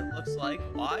easy as it looks like.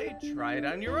 Why? Try it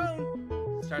on your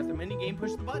own. Start the minigame,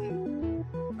 push the button.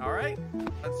 Alright,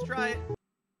 let's try it.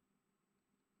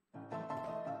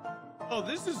 Oh,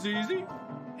 this is easy.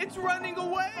 It's running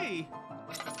away.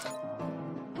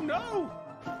 Oh, no.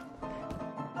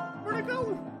 Where'd it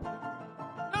go?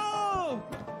 No!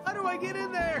 How do I get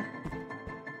in there?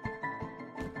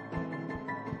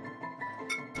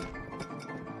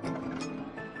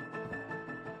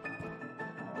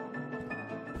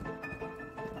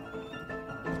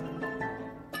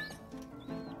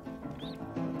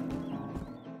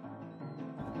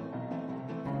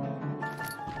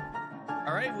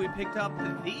 All right, we picked up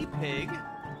the pig.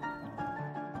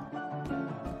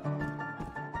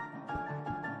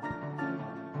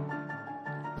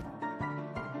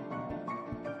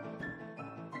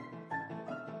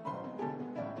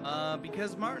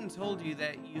 Because Martin told you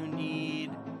that you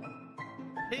need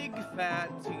pig fat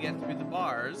to get through the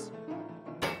bars.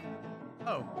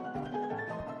 Oh.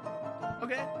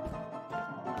 Okay.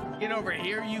 Get over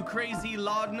here, you crazy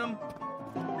laudanum.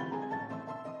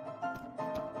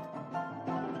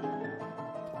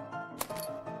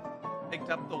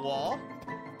 Picked up the wall.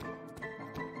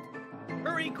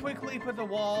 Hurry, quickly put the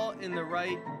wall in the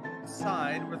right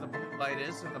side where the blue light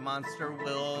is so the monster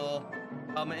will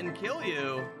come and kill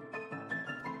you.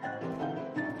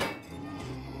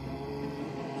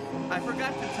 I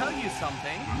forgot to tell you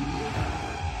something.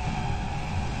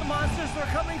 The monsters were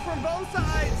coming from both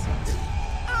sides.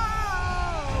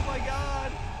 Oh my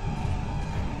god.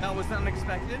 That was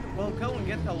unexpected. Well, go and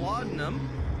get the laudanum.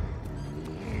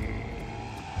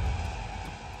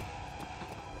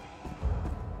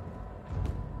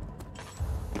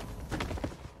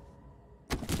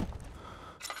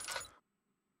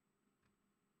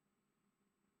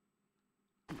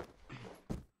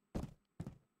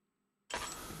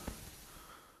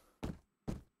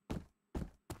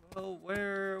 Well,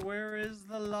 where is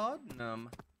the laudanum?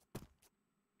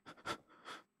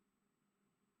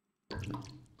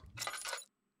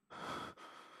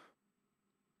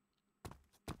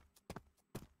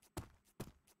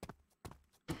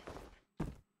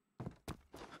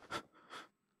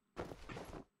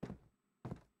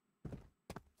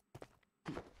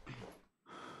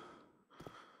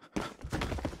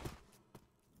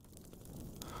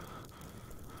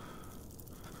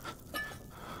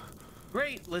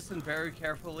 Great, listen very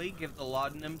carefully. Give the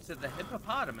laudanum to the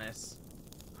hippopotamus.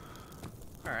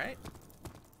 All right.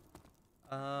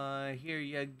 Here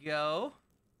you go.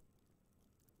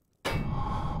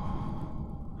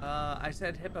 I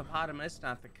said hippopotamus,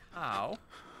 not the cow.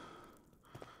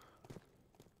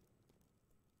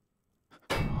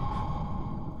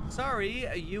 Sorry,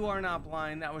 you are not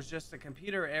blind. That was just a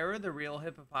computer error. The real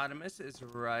hippopotamus is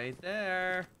right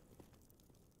there.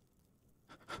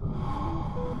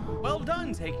 Well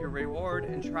done. Take your reward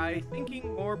and try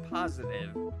thinking more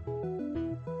positive.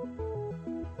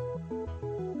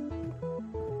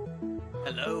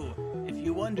 Hello. If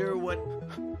you wonder what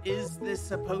is this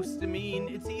supposed to mean,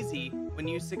 it's easy. When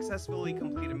you successfully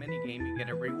complete a minigame, you get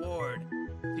a reward.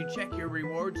 To check your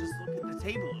reward, just look at the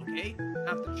table, okay?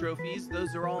 Not the trophies,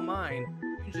 those are all mine.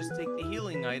 You just take the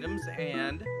healing items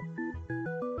and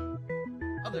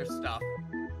other stuff.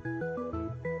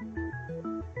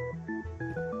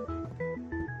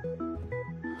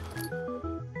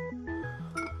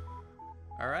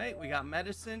 All right, we got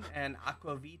medicine and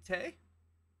aquavite.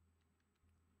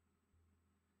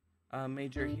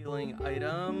 Major healing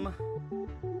item.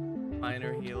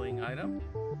 Minor healing item.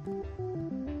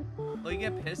 Will you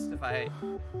get pissed if I...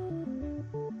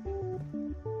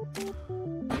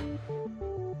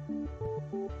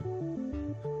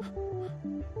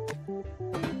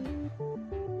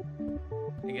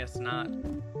 I guess not.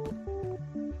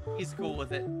 He's cool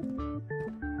with it.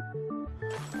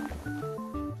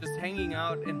 hanging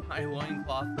out in my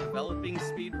loincloth developing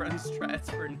speedrun strats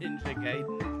for Ninja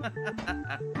Gaiden.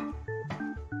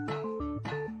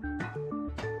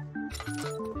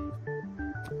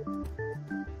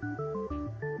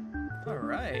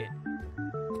 Alright.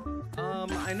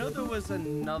 I know there was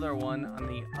another one on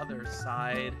the other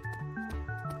side.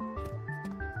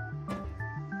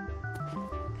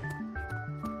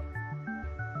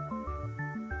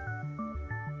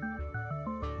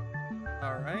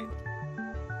 Alright.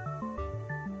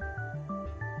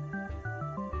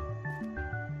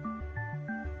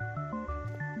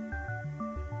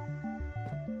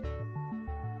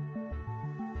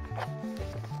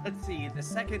 Let's see, the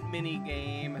second mini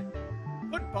game.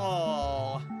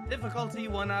 Football. Difficulty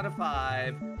 1 out of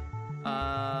 5.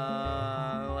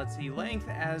 Let's see, length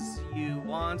as you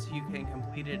want. You can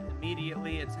complete it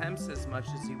immediately. Attempts as much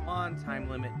as you want. Time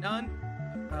limit none.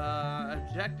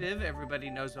 Objective, everybody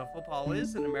knows what football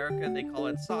is. In America, they call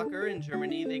it soccer. In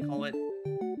Germany, they call it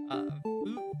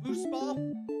Fußball.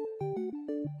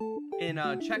 In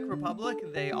Czech Republic,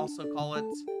 they also call it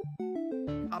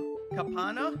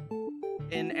Kapana.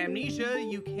 In Amnesia,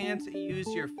 you can't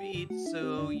use your feet,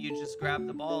 so you just grab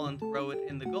the ball and throw it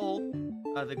in the goal.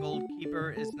 The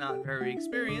goalkeeper is not very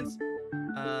experienced,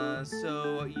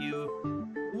 so you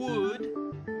would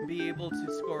be able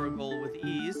to score a goal with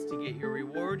ease. To get your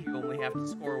reward, you only have to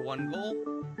score 1 goal.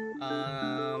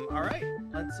 All right,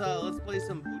 let's play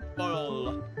some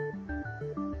football.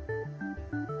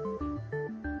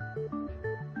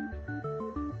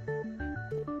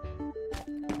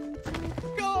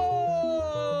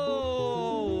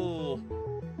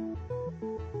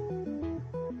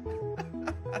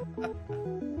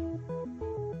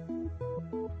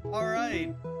 All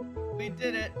right, we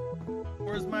did it.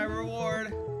 Where's my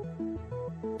reward?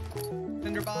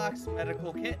 Tinderbox,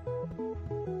 medical kit.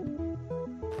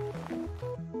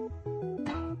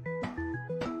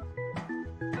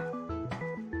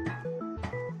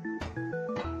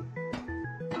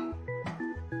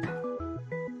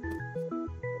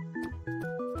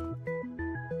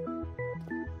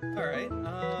 All right,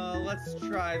 let's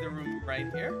try the room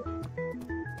right here.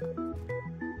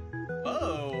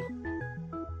 Whoa.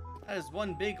 That is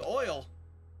one big oil.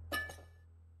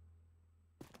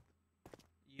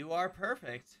 You are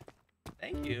perfect.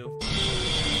 Thank you.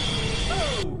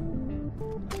 Oh!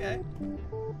 Okay.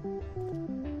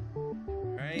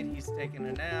 Alright, he's taking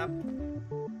a nap.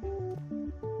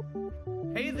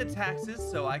 Pay the taxes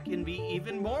so I can be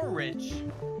even more rich.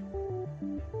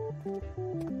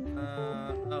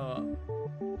 Oh.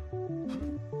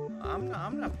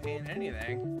 I'm not paying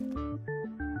anything.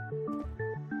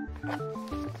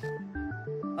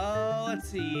 Let's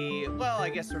see. Well, I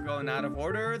guess we're going out of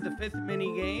order. The 5th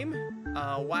mini game,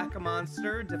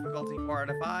 Whack-A-Monster, difficulty 4 out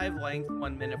of 5, length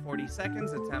 1 minute 40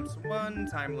 seconds, attempts 1,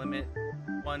 time limit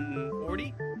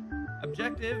 140.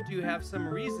 Objective, do you have some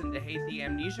reason to hate the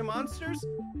Amnesia monsters?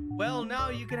 Well, now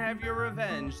you can have your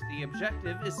revenge. The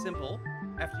objective is simple.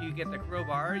 After you get the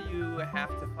crowbar, you have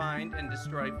to find and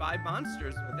destroy 5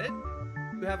 monsters with it.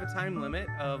 You have a time limit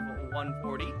of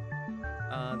 140.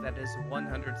 That is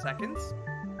 100 seconds.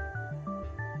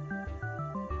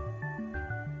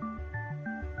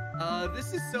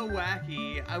 This is so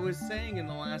wacky. I was saying in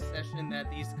the last session that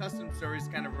these custom stories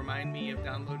kind of remind me of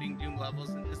downloading Doom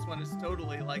levels, and this one is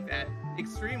totally like that.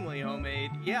 Extremely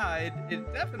homemade. Yeah,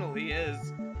 it definitely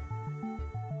is.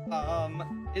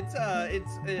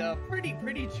 It's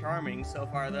pretty charming so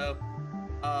far, though.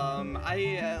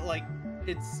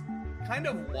 It's kind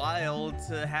of wild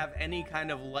to have any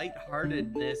kind of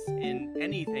lightheartedness in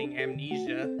anything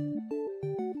Amnesia.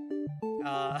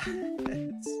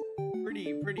 It's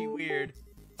pretty weird.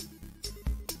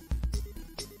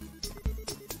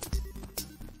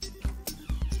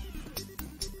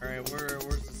 All right,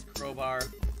 where's this crowbar?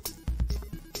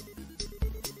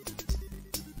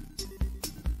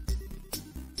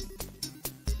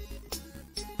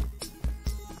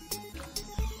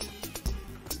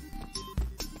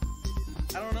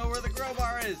 I don't know where the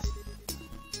crowbar is.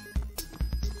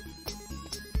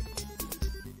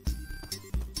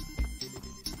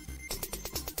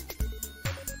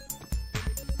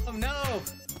 Oh no!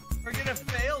 We're gonna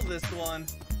fail this one.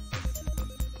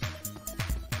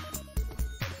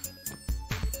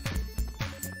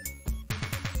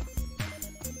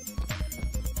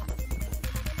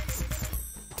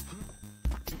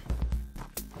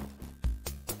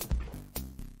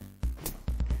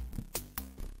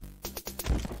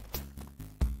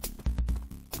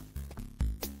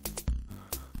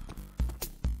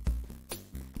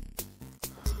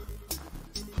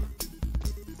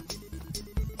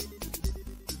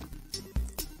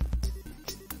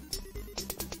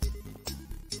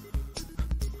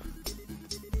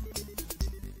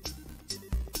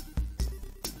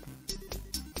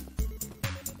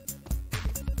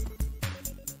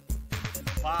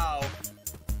 Wow.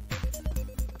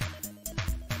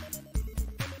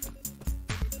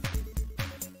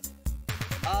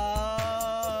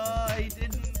 I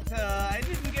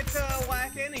didn't get to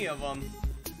whack any of them.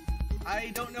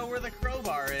 I don't know where the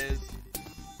crowbar is.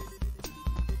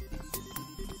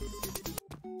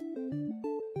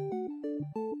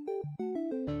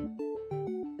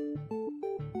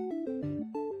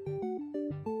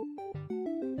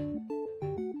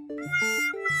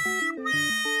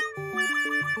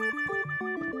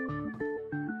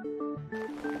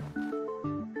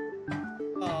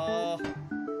 Oh,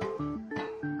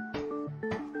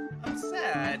 I'm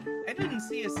sad. I didn't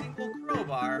see a single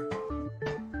crowbar.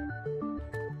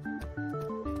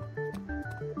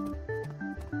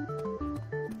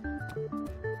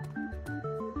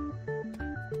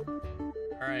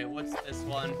 Alright, what's this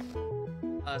one?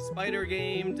 Spider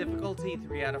game, difficulty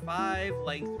 3 out of 5,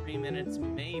 length 3 minutes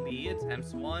maybe,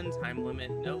 attempts 1, time limit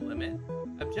no limit.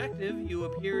 Objective, you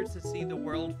appear to see the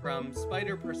world from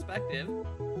spider perspective.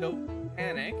 Don't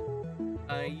panic.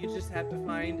 You just have to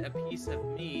find a piece of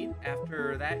meat.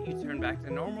 After that, you turn back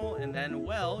to normal, and then,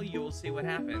 well, you will see what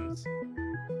happens.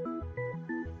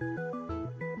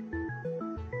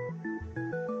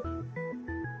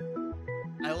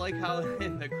 I like how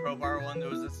in the crowbar one, there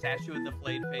was a statue with the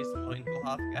flayed face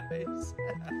loincloth, guys.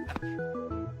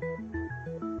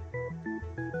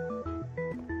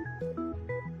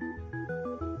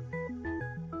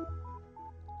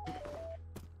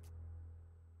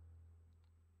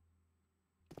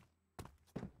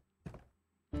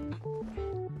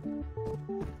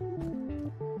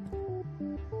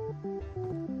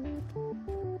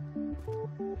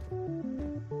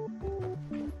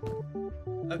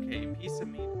 Okay, piece of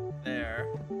meat there.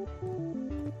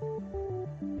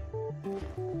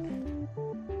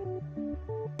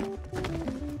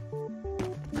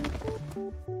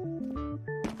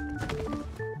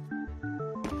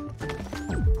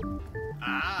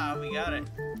 Ah, we got it.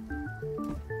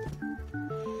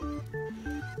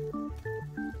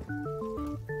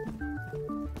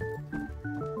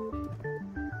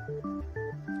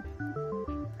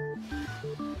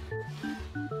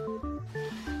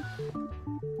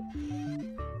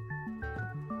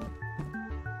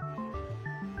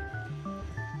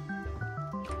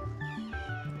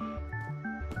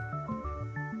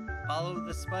 Follow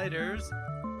the spiders.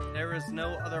 There is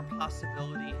no other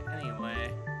possibility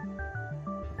anyway.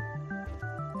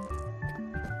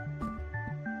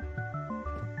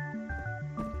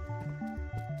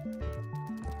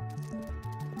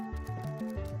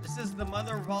 This is the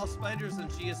mother of all spiders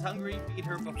and she is hungry. Feed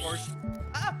her before she...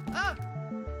 Ah! Ah!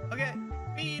 Okay,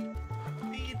 feed.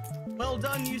 Feed. Well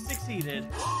done, you succeeded.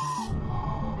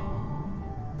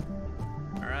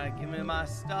 Alright, give me my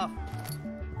stuff.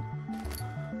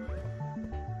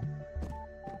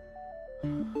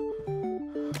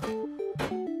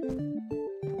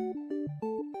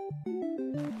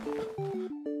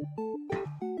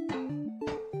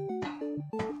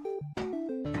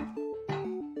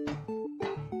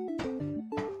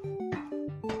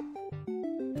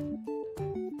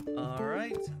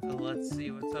 Alright, let's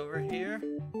see what's over here.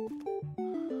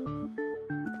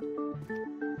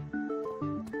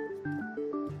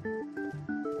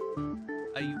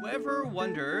 You ever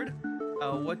wondered,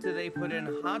 what do they put in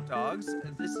hot dogs?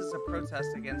 This is a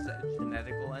protest against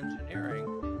genetical engineering.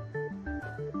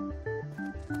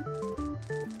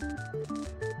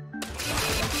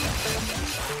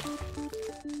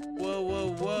 Whoa,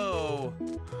 whoa, whoa.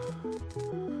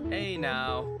 Hey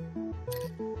now.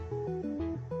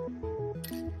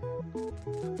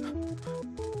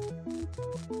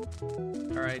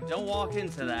 Alright, don't walk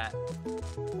into that.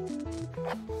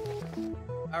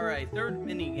 Alright, third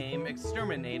minigame,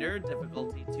 Exterminator,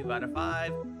 difficulty 2 out of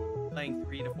 5, length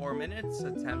 3 to 4 minutes,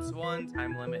 attempts 1,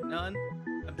 time limit none.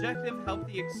 Objective, help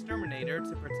the Exterminator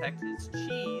to protect his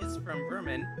cheese from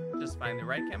vermin. Just find the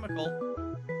right chemical.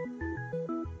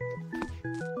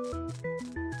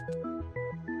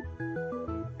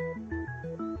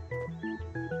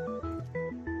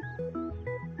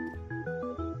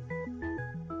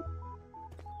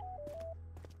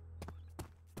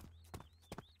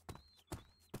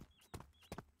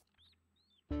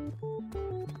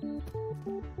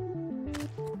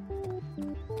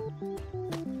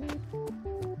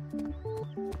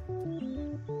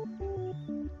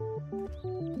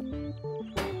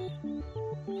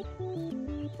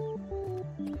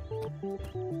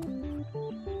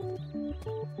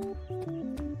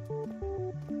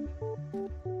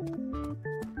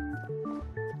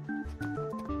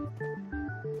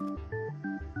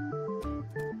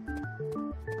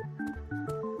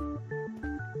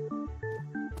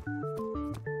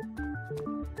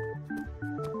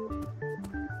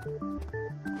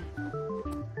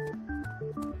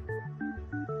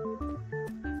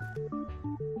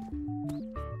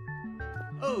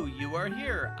 you are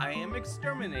here. I am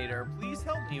Exterminator. Please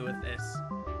help me with this.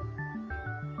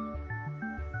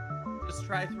 Just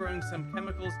try throwing some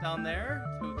chemicals down there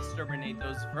to exterminate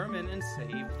those vermin and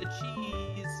save the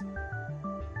cheese.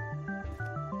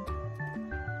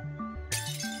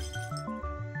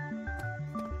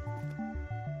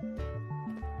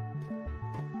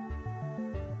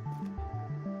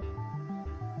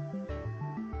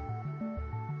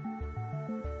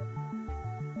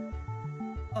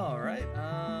 All right.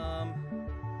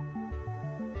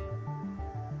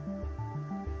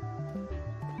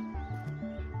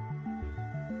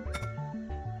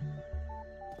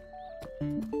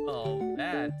 Oh,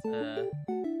 that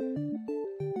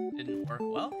didn't work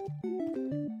well.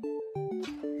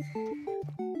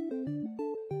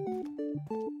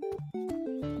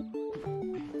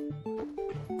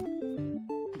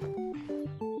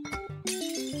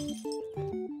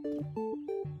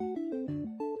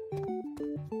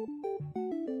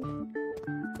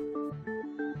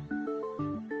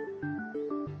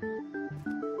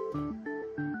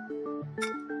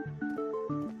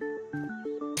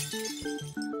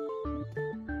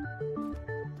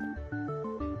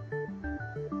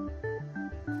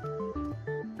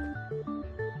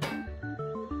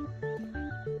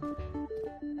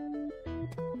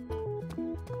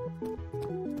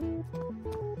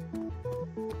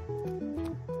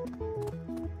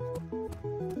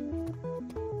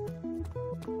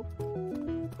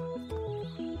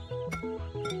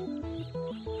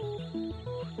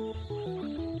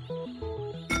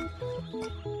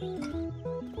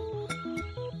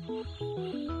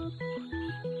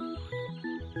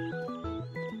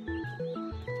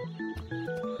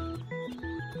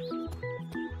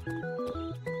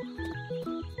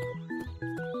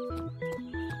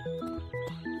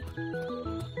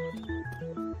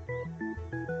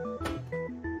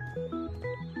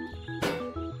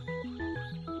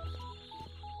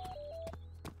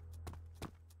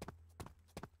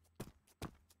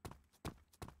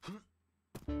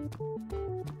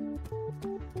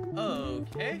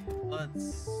 Okay,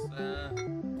 let's I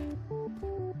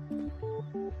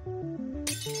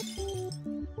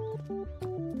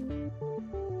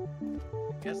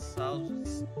guess I'll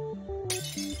just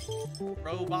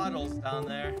throw bottles down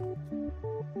there.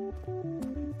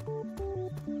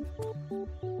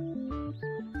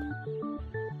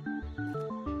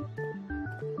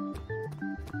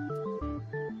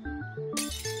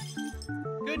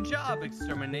 Good job,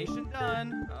 extermination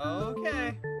done.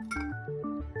 Okay.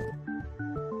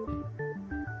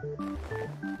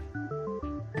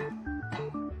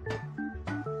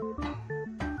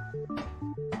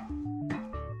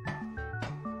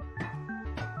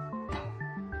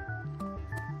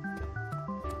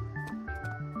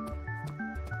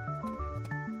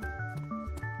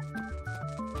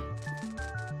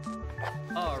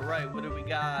 Alright, what do we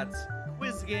got?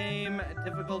 Quiz game,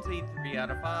 difficulty 3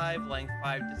 out of 5, length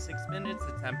 5 to 6 minutes,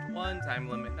 attempt 1, time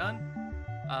limit none.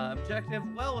 Objective,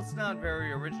 well, it's not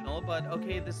very original, but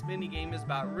okay, this mini game is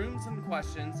about rooms and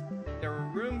questions. There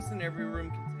are rooms and every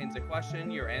room contains a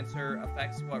question. Your answer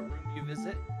affects what room you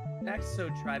visit next, so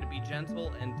try to be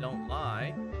gentle and don't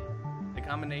lie. The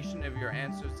combination of your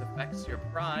answers affects your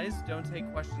prize. Don't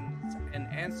take questions and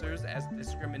answers as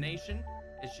discrimination.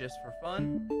 It's just for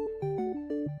fun.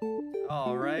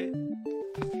 All right.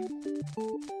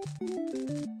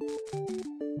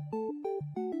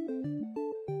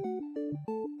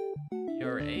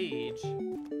 Your age.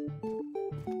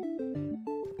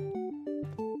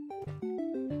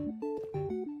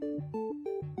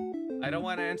 I don't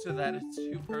want to answer that. It's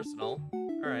too personal.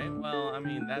 All right. Well, I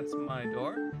mean, that's my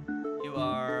door. You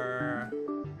are...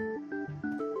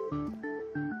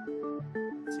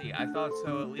 Let's see. I thought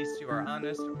so. At least you are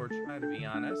honest, or try to be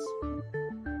honest.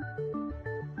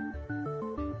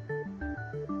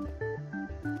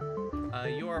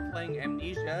 You are playing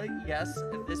Amnesia. Yes,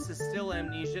 this is still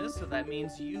Amnesia, so that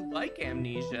means you like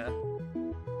Amnesia.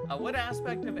 What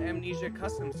aspect of Amnesia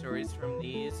custom stories from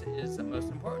these is the most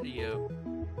important to you?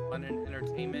 Fun and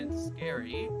entertainment,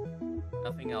 scary.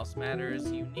 Nothing else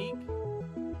matters, unique.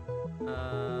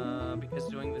 Because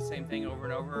doing the same thing over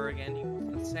and over again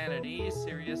equals insanity.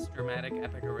 Serious, dramatic,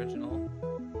 epic, original.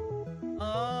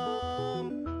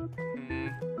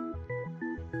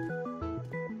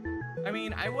 I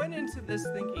mean, I went into this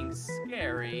thinking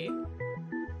scary,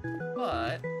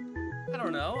 but I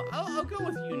don't know. I'll go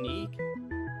with unique.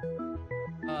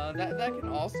 That can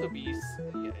also be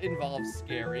involve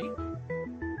scary.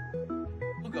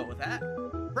 We'll go with that.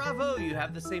 Bravo, you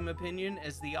have the same opinion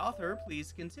as the author.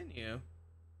 Please continue.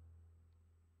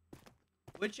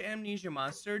 Which Amnesia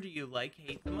monster do you like,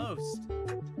 hate the most?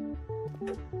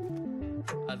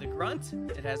 The grunt,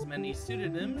 it has many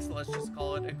pseudonyms. Let's just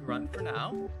call it a grunt for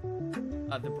now.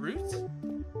 The brute.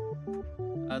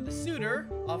 The suitor,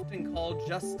 often called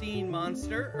Justine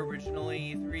Monster,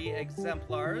 originally 3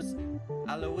 exemplars.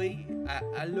 Alois,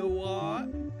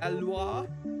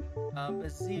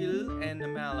 Basile, and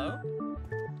Mallow.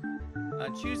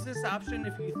 Choose this option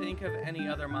if you think of any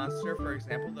other monster, for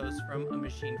example, those from A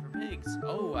Machine for Pigs.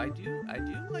 Oh, I do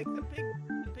like the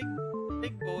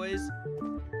big boys.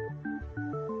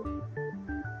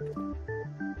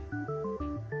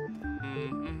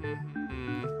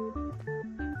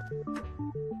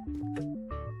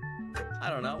 I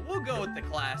don't know. We'll go with the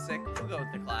classic.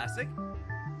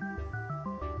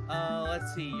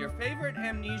 Let's see. Your favorite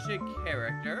Amnesia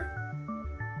character?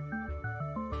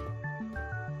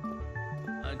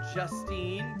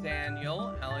 Justine,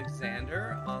 Daniel,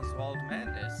 Alexander, Oswald,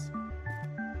 Mandis.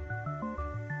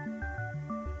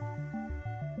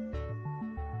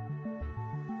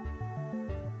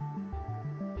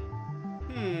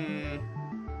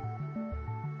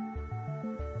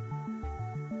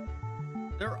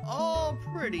 They're all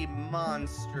pretty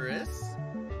monstrous,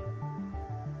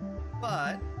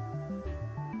 but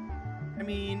I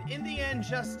mean, in the end,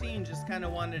 Justine just kind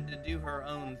of wanted to do her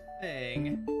own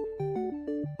thing.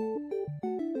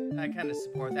 I kind of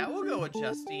support that. We'll go with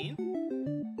Justine.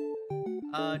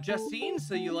 Justine,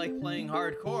 so you like playing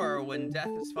hardcore when death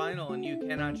is final and you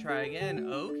cannot try again.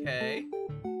 Okay.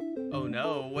 Oh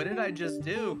no, what did I just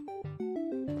do?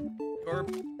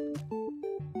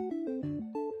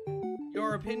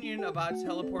 Your opinion about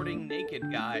teleporting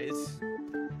naked guys.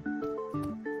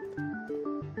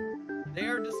 They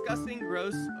are disgusting,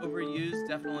 gross, overused,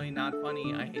 definitely not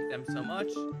funny. I hate them so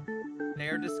much. They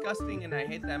are disgusting and I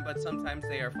hate them, but sometimes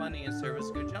they are funny and serve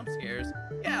as good jump scares.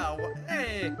 Yeah,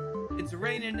 hey, it's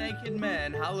raining naked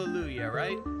men, hallelujah,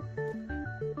 right?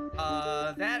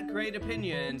 That great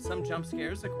opinion. Some jump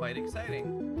scares are quite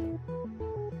exciting.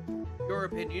 Your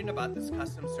opinion about this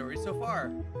custom story so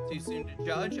far? Too soon to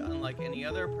judge, unlike any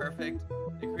other, perfect.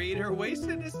 The creator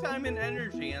wasted his time and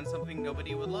energy on something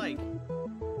nobody would like.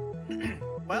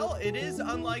 Well, it is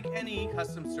unlike any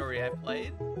custom story I've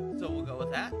played, so we'll go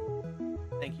with that.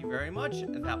 Thank you very much.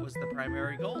 That was the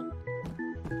primary goal.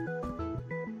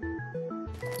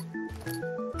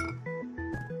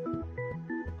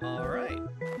 All right.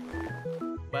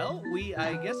 Well,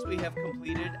 I guess we have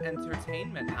completed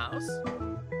Entertainment House.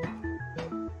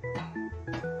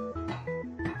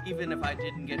 Even if I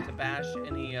didn't get to bash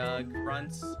any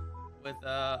grunts with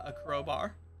a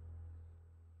crowbar.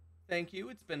 Thank you.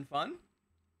 It's been fun.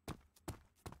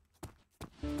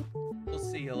 We'll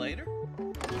see you later.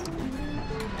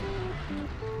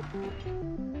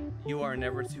 You are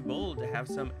never too old to have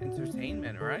some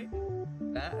entertainment, right?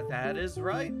 That is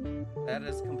right. That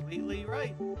is completely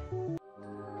right.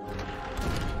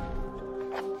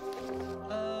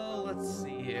 Let's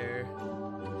see here.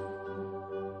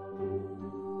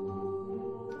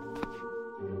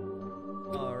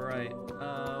 All right.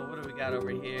 What do we got over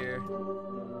here?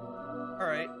 All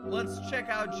right, let's check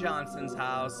out Johnson's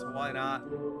house. Why not?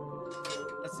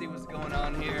 Let's see what's going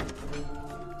on here.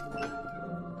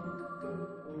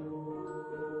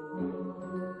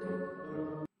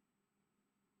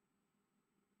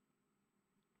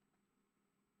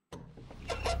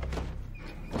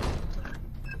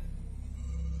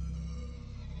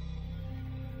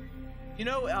 You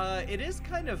know, it is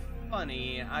kind of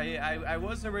funny. I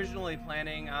was originally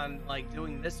planning on like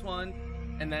doing this one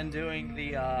and then doing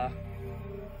the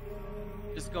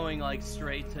just going like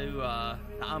straight to the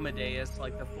Amadeus,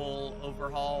 like the full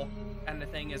overhaul kind of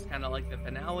thing is kind of like the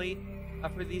finale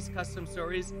for these custom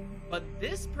stories. But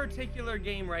this particular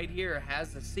game right here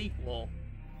has a sequel,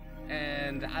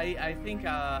 and I think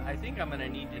I'm gonna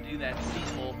need to do that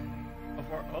sequel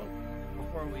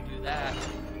before we do that.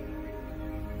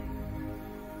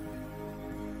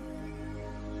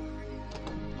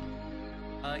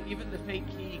 Even the fake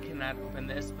key cannot open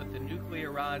this, but the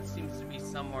nuclear rod seems to be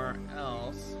somewhere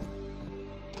else.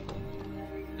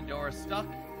 The door is stuck.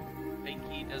 Fake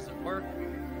key doesn't work.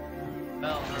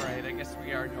 Well, alright, I guess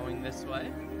we are going this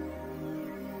way.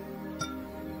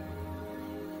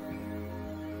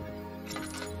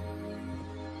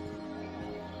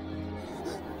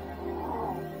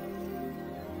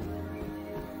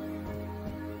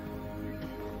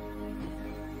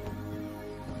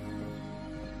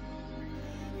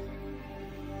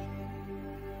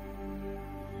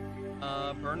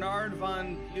 Bernard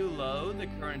von Bülow, the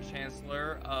current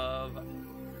Chancellor of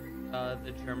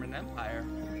the German Empire.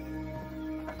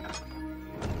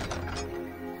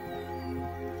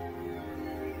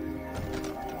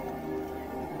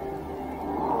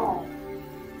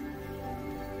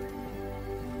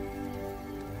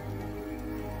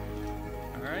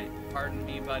 Alright, pardon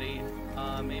me, buddy.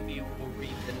 Maybe we'll read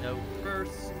the note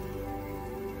first.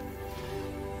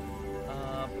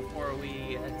 Before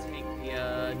we take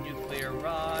the nuclear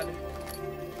rod.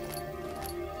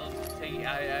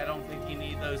 I don't think you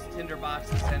need those tinder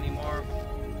boxes anymore.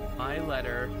 My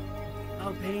letter.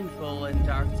 How painful and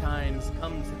dark times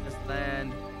come to this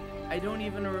land. I don't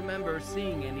even remember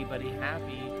seeing anybody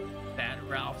happy. That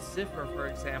Ralph Cipher, for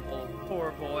example,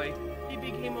 poor boy, he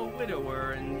became a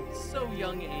widower in so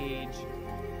young age.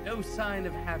 No sign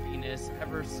of happiness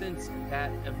ever since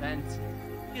that event.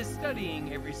 He is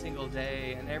studying every single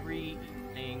day, and every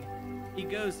evening he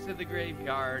goes to the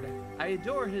graveyard. I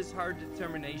adore his hard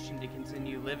determination to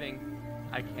continue living.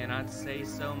 I cannot say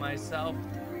so myself.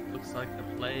 Looks like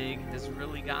the plague has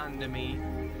really gotten to me.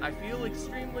 I feel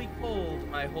extremely cold.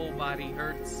 My whole body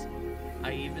hurts.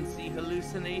 I even see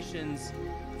hallucinations.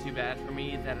 Too bad for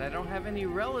me that I don't have any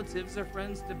relatives or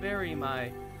friends to bury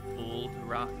my old,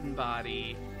 rotten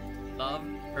body. Love,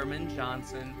 Herman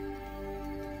Johnson.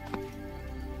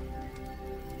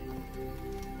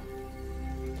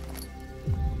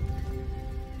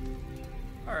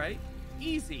 Alright,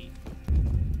 easy.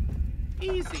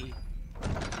 Easy.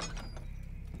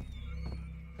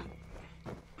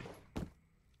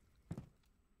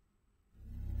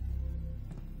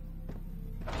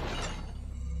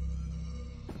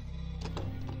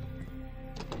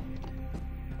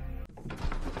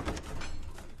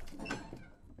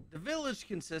 The village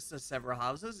consists of several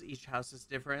houses. Each house is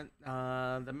different.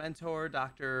 The mentor,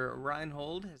 Dr.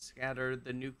 Reinhold, has scattered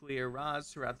the nuclear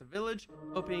rods throughout the village,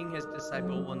 hoping his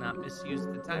disciple will not misuse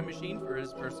the time machine for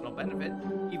his personal benefit.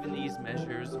 Even these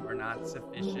measures were not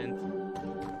sufficient.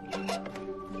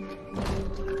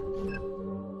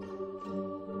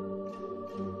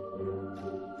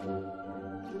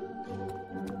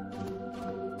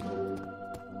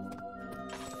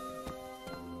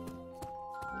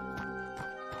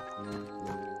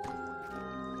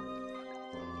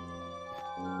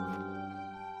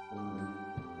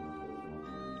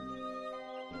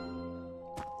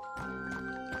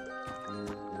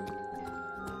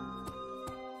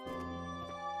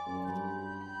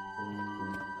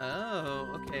 Oh,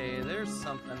 okay, there's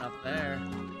something up there.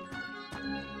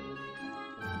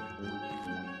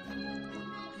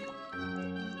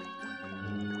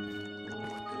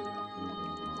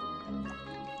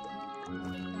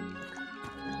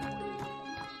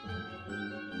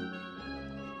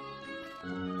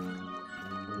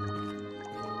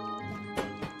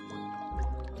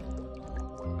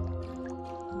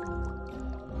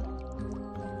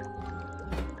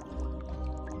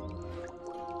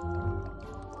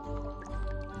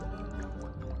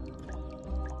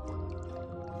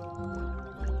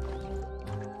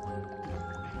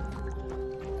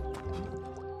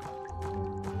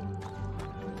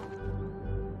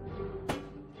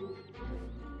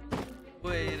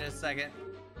 Wait a second.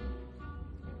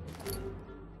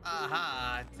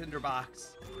 Aha,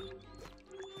 tinderbox.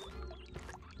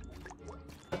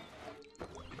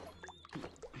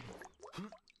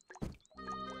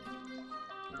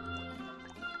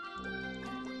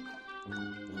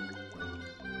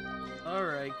 All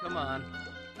right, come on.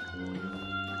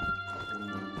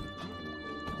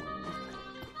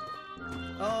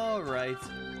 All right.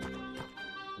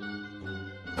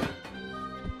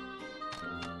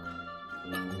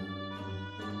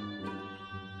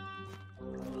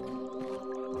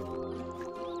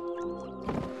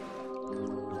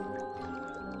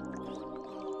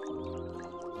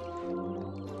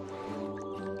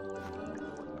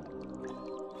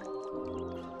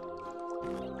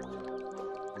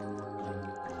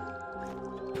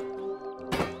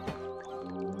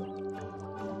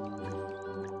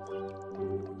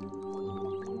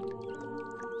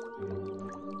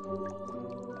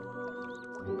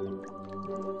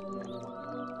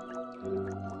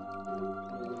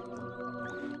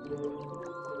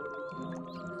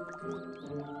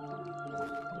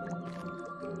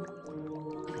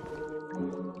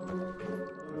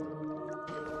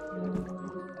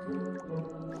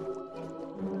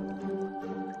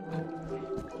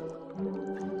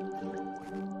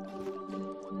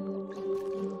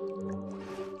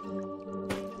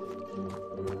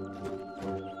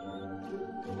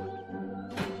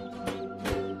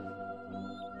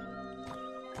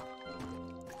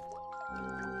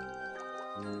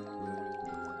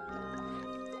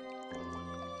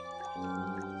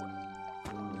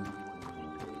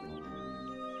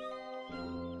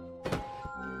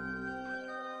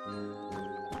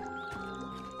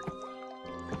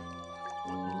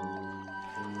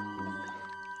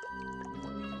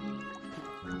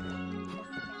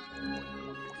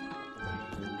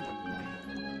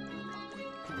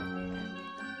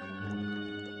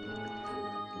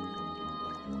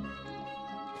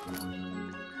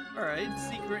 Alright,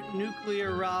 secret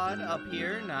nuclear rod up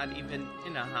here, not even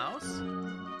in a house.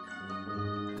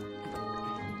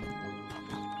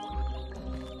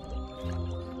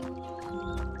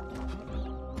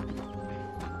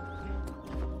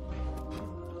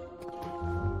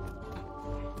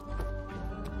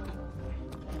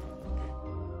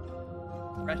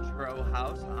 Retro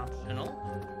house optional.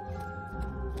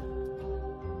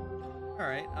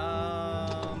 Alright,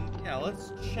 yeah,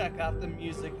 let's check out the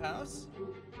music house.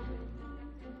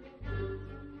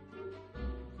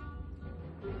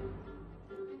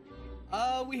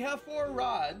 We have 4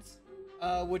 rods,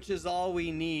 which is all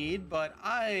we need, but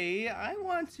I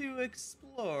want to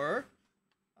explore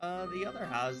the other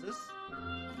houses.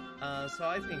 So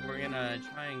I think we're gonna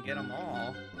try and get them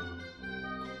all.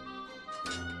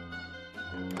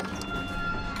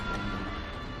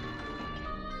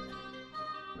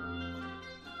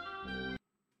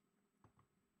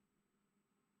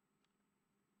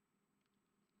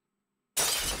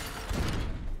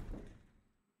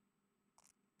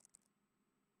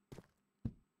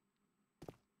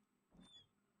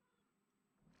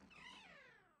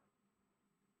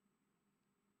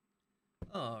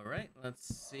 All right, let's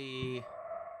see.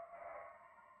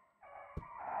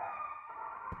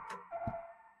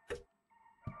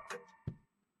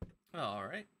 All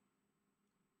right.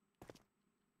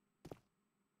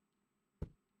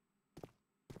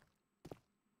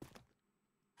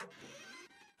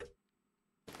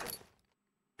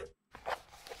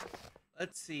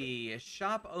 Let's see.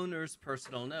 Shop owner's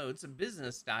personal notes, a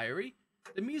business diary.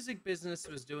 The music business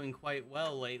was doing quite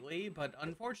well lately, but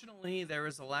unfortunately there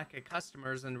is a lack of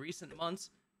customers in recent months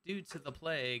due to the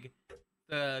plague.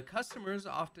 The customers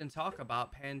often talk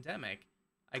about pandemic.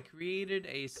 I created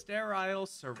a sterile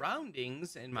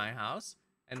surroundings in my house,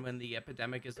 and when the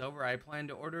epidemic is over, I plan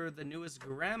to order the newest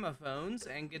gramophones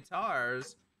and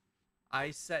guitars.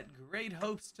 I set great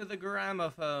hopes to the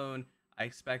gramophone. I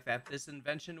expect that this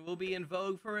invention will be in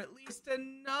vogue for at least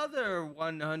another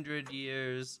 100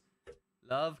 years.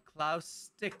 Love, Klaus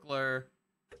Stickler,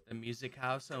 the music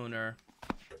house owner.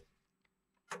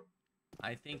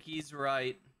 I think he's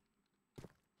right.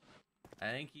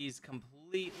 I think he's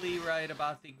completely right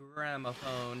about the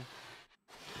gramophone.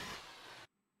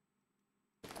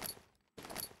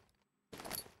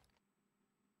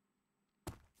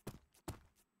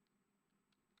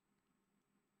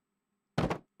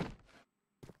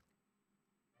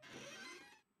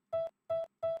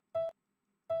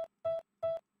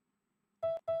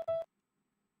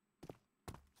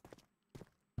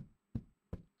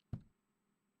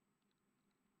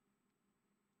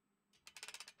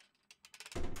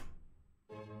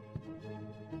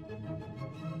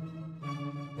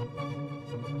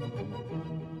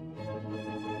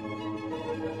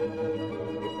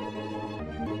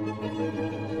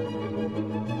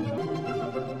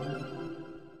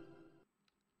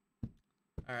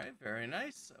 All right, very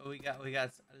nice. We got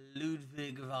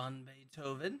Ludwig von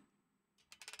Beethoven.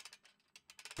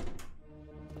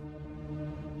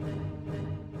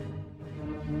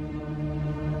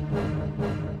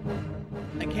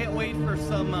 I can't wait for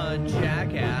some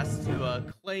jackass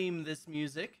to claim this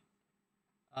music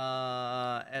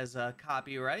as a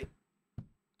copyright.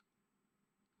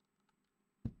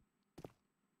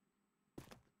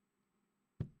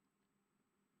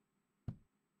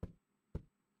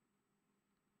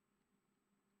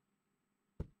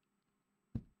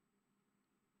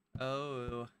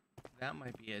 Oh, that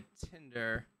might be a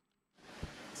Tinder.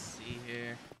 Let's see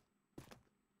here.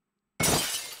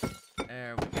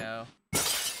 There we go.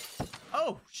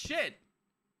 Oh, shit!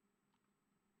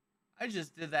 I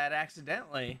just did that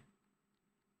accidentally.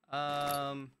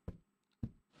 Alright,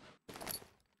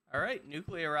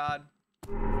 nuclear rod.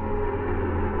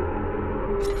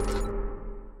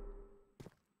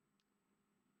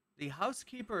 The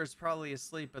housekeeper is probably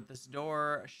asleep, but this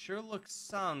door sure looks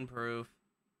soundproof.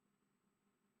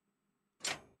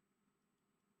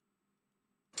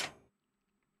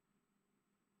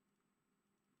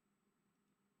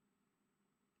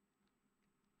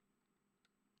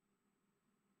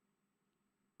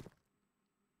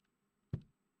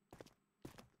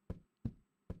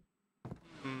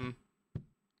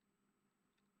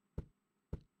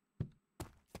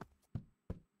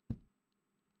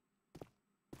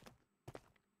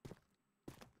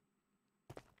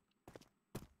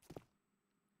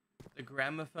 The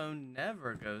gramophone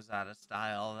never goes out of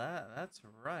style. That's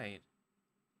right.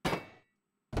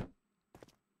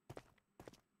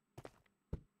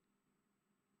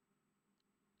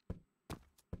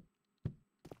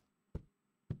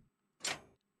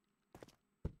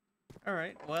 All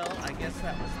right. Well, I guess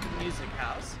that was the music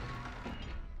house.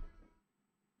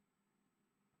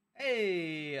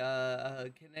 Hey,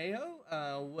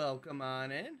 Kaneo, welcome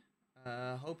on in.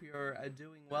 Hope you're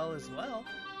doing well as well.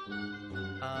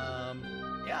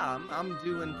 Yeah, I'm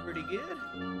doing pretty good.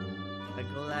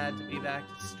 Glad to be back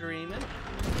to streaming.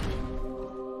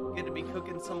 Good to be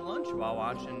cooking some lunch while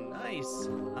watching. Nice.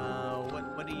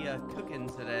 What are you cooking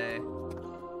today?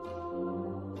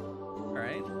 All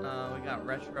right. We got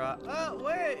retro. Oh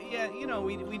wait, yeah. You know,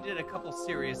 we did a couple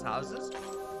serious houses.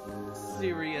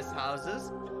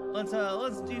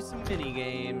 Let's do some mini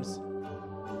games.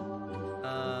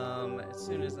 As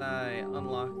soon as I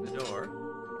unlock the door.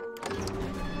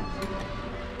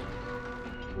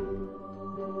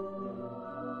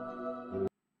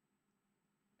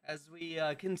 As we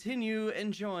continue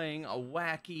enjoying a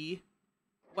wacky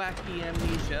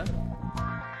Amnesia.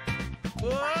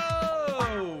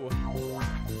 Whoa!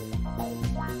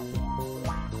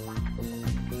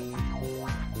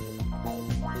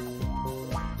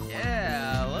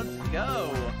 Yeah, let's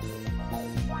go.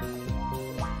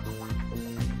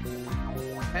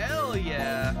 Hell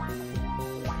yeah.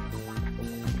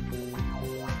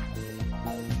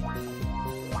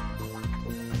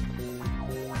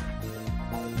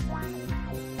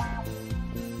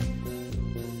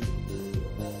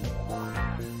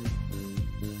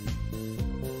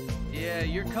 Yeah,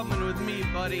 you're coming with me,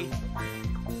 buddy.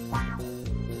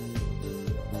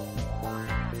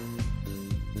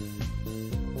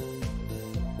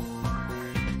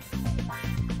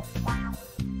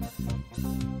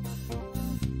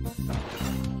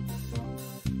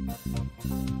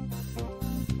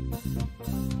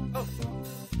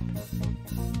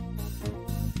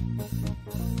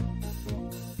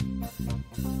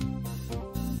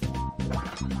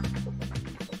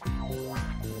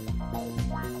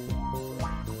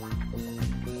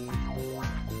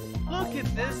 Look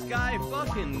at this guy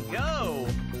fucking go!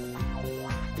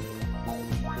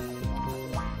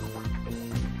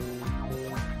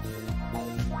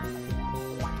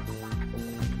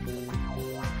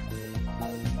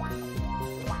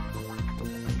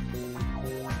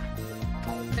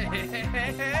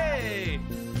 Hey!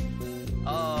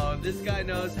 Oh, this guy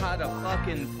knows how to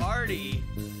fucking party.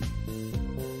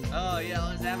 Oh yeah,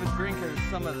 let's have a drink of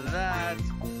some of that.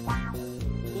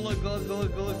 Glug, glug,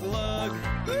 glug, glug, glug.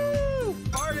 Woo!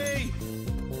 Party!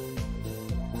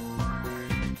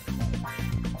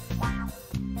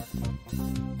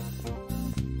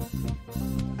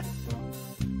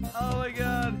 Oh my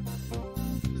god.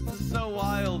 This is so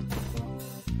wild.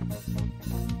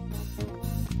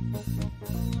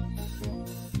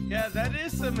 Yeah, that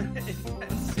is some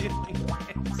intense ceiling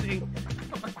dancing.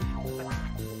 Oh my god.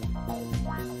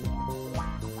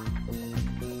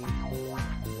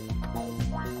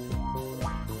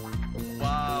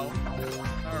 Wow.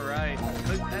 Alright.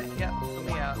 Yeah, let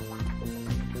me out.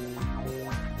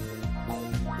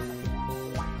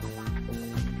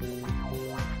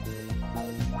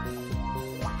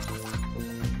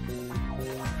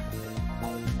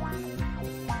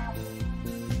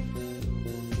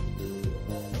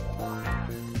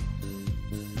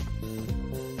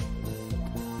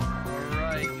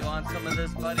 Alright, you want some of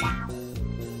this, buddy?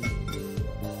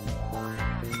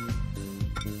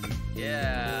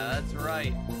 Yeah, that's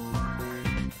right.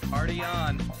 Party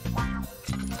on.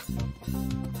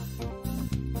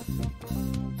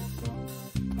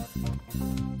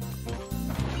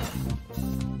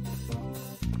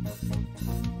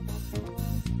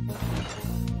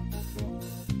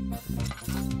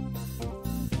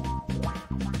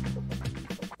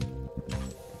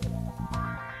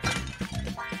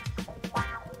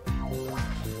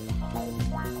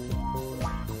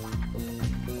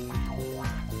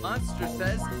 Monster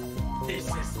says, "This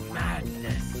is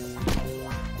madness."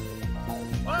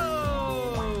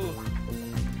 Whoa!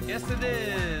 Yes, it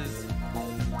is.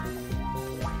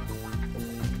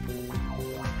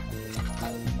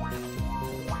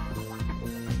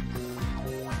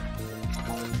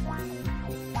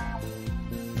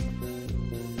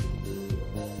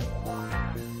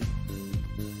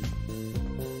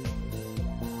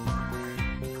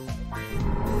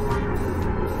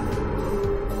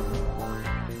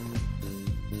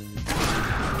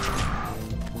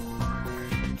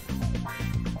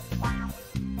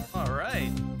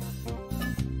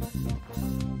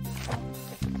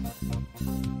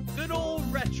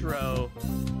 Retro.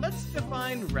 Let's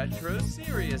define retro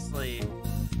seriously.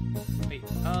 Wait,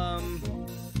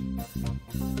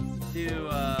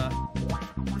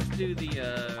 let's do the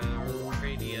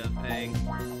radio thing.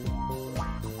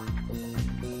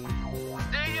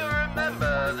 Do you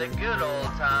remember the good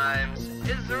old times?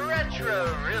 Is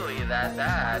retro really that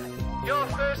bad? Your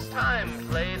first time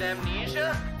played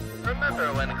Amnesia?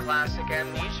 Remember when classic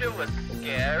Amnesia was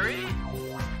scary?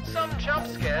 Some jump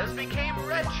scares became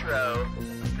retro.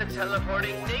 The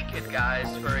teleporting naked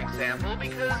guys, for example,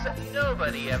 because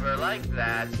nobody ever liked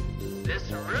that.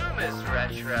 This room is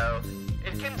retro.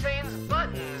 It contains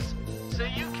buttons, so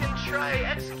you can try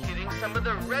executing some of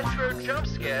the retro jump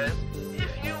scares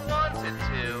if you wanted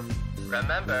to.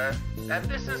 Remember that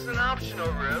this is an optional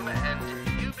room,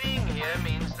 and you being here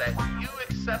means that you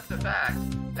accept the fact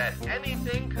that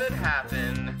anything could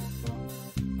happen.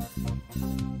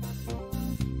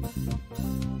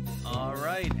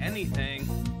 Alright, anything.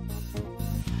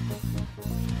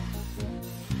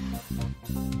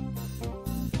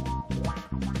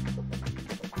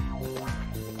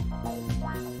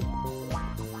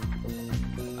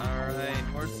 Alright,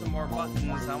 where's some more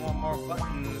buttons? I want more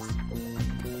buttons.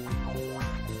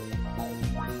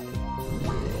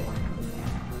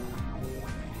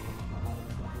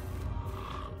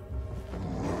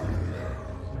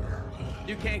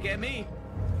 You can't get me.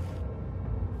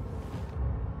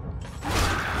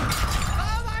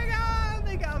 Oh my god,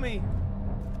 they got me.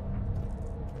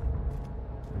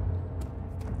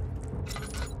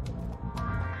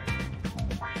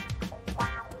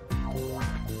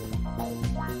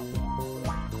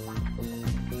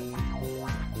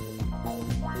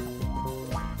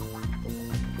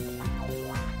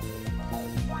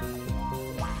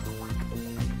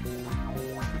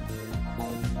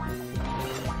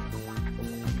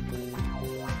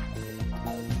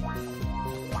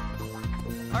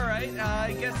 Alright,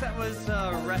 I guess that was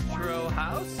Retro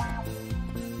House.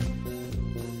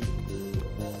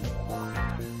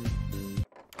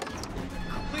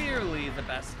 Clearly the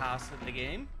best house in the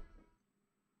game.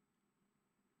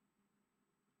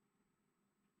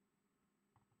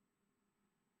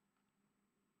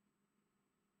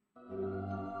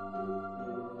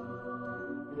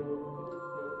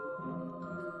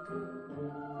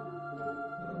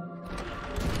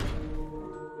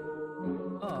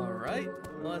 Alright,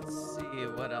 let's see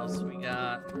what else we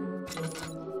got.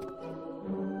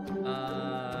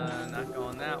 Not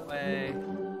going that way.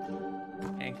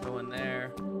 Can't go in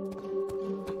there.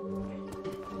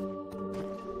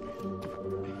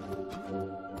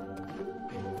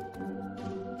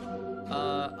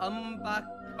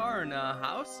 Umbakarna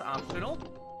house, optional.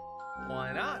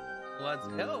 Why not? Let's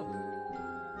go.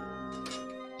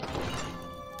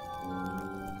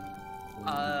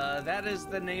 That is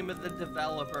the name of the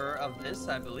developer of this,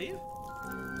 I believe.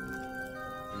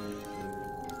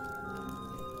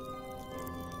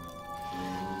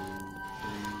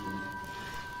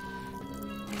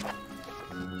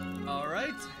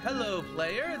 Alright, hello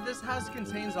player. This house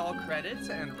contains all credits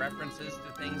and references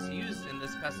to things used in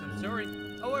this custom story.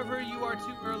 However, you are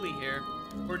too early here.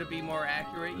 Or to be more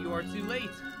accurate, you are too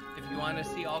late. If you want to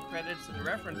see all credits and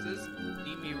references,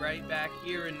 meet me right back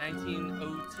here in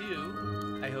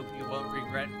 1902. I hope you won't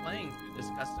regret playing through this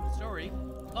custom story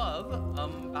of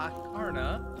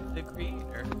Umbakarna, the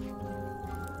creator.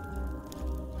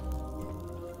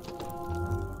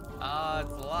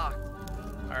 It's locked.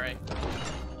 Alright.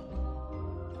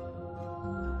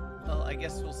 Well, I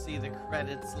guess we'll see the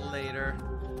credits later.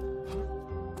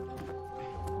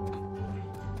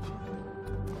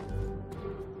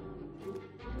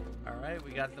 Alright,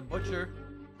 we got the butcher.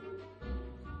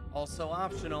 Also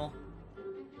optional.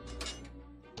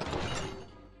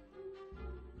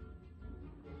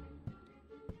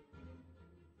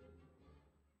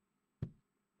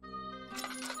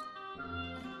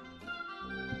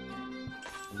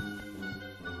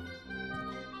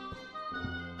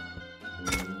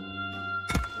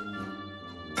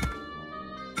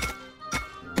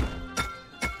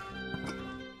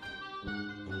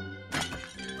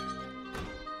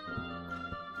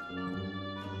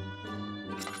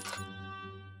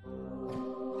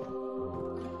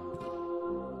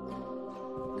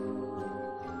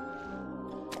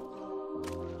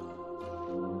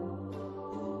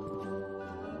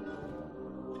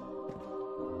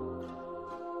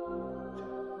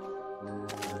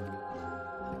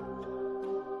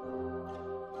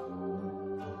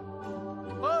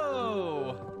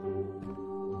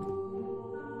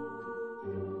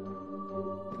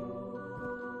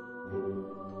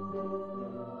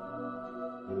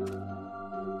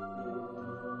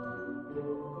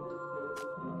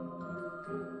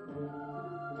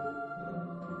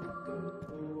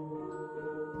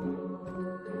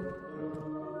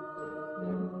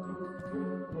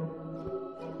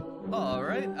 All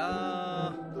right,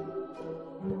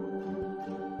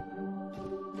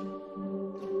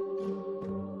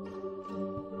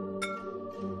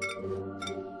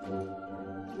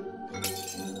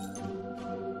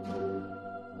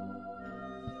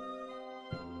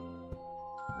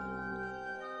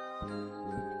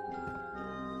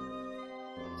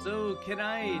 So, can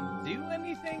I do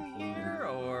anything here,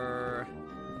 or...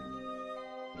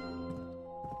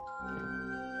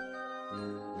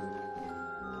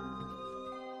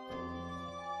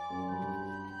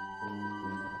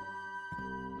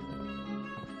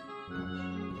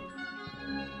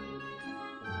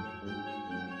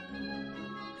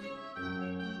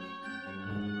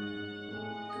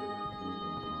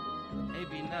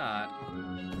 Maybe not.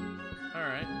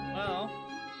 Alright, well...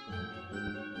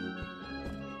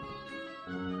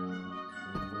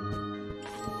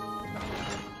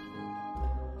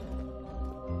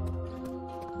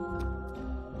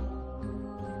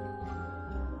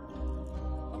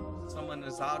 Someone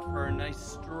is out for a nice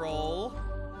stroll.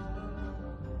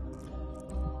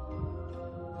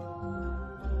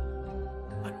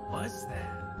 What was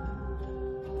that?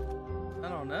 I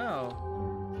don't know.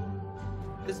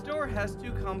 This door has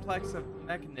too complex of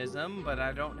mechanism, but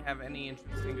I don't have any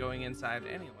interest in going inside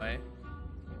anyway.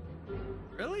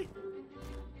 Really?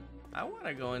 I want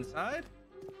to go inside.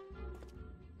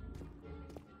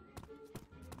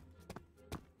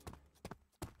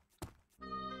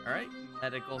 Alright,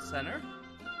 medical center.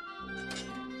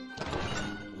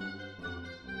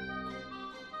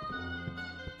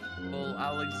 Well,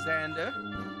 Alexander.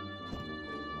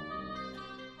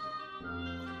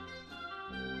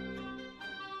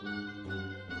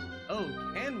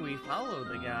 Oh, can we follow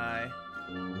the guy?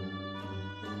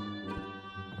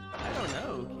 I don't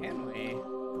know, can we?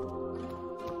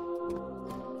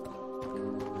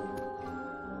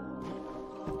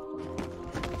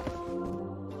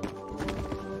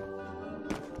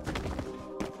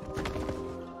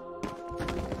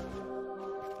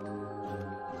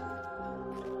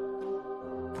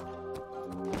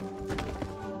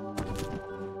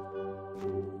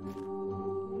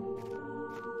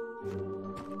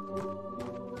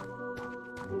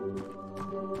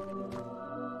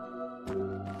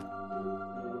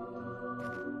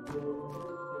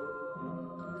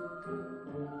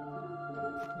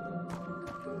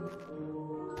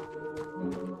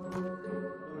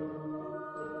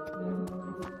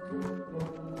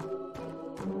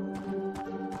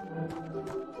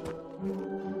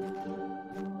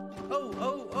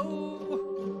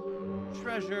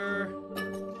 Treasure.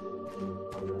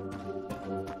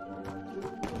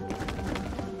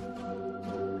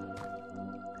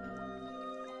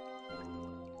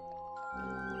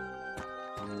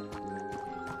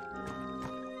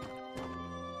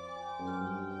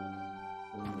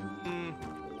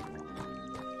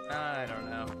 I don't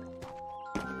know.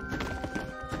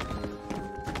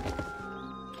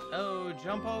 Oh,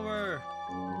 jump over.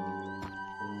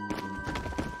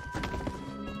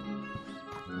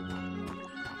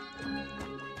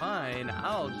 Fine,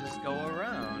 I'll just go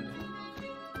around.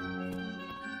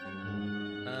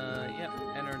 Yep,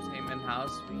 entertainment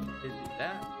house, we did do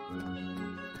that.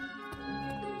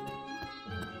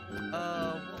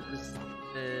 What was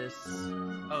this?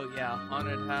 Oh yeah,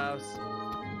 haunted house.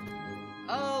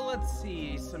 Oh, let's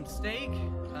see, some steak,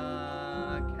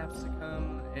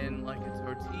 capsicum, and like a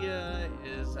tortilla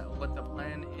is what the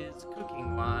plan is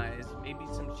cooking-wise. Maybe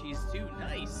some cheese too,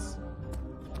 nice.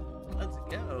 Let's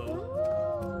go.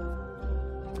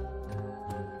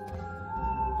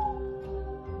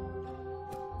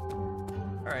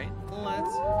 Alright,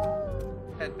 let's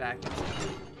head back into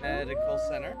the medical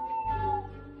center.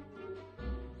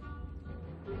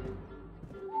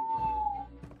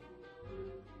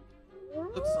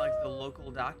 Looks like the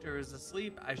local doctor is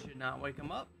asleep. I should not wake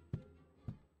him up.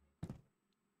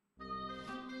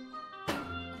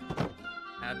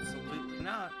 Absolutely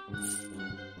not.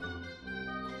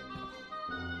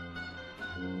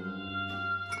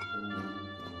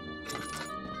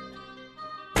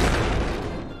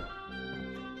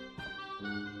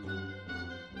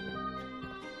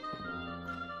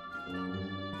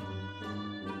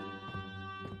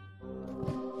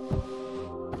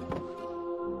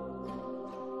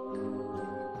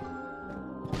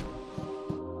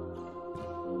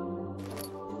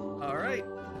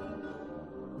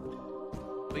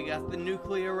 We got the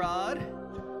nuclear rod.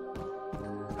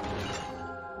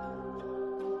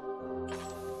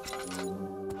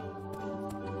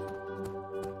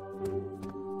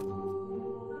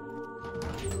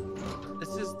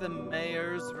 This is the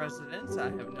mayor's residence. I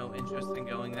have no interest in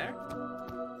going there.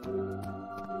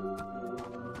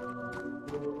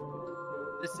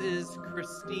 This is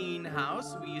Christine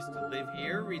House. We used to live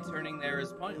here. Returning there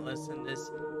is pointless in this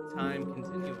time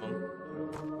continuum.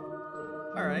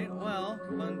 Alright, well,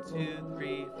 1, 2,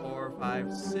 3, 4,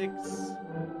 5, 6.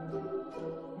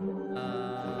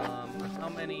 How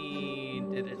many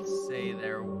did it say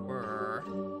there were?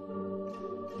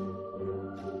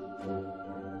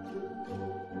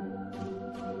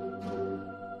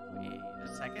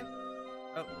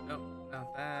 Oh, no,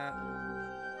 not that.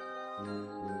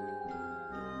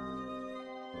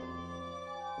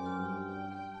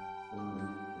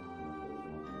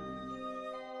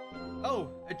 Oh,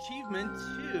 achievement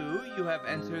 2. You have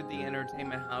entered the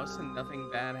entertainment house and nothing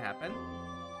bad happened.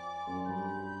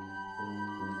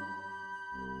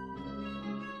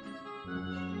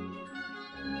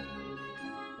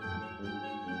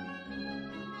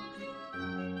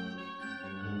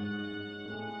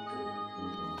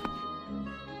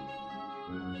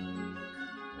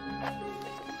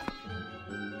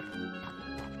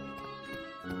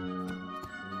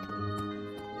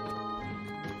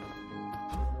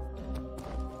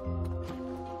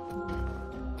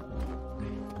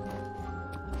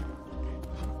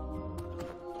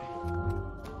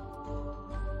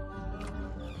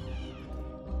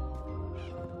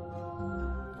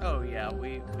 Oh yeah,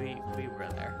 we were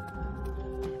there.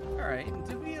 Alright,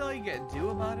 did we like do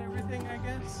about everything, I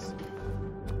guess?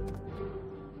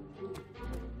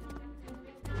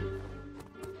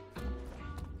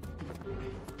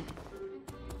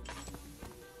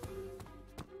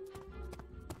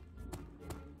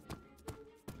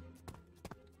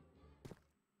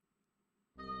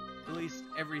 At least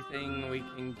everything we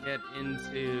can get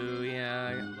into, yeah,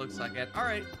 it looks like it.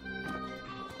 Alright.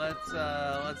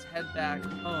 Let's head back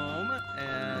home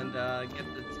and get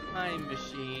the time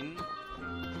machine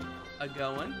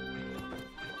going.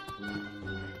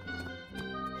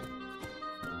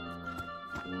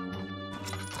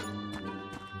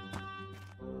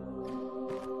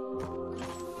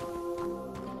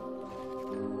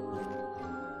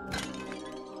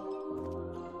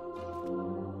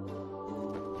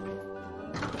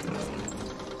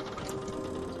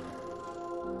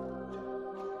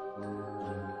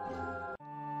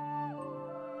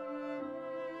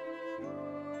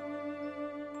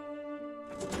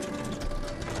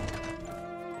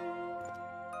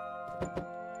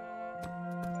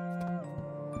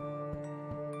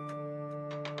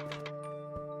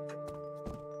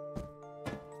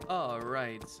 All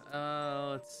right.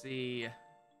 Let's see.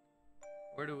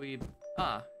 Where do we?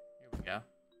 Ah, here we go.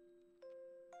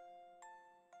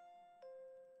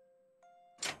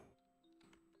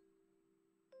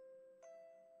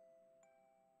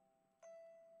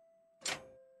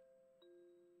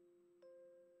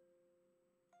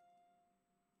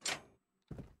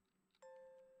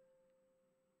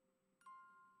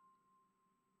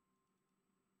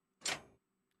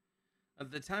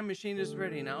 The time machine is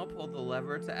ready now. Pull the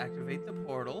lever to activate the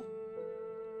portal.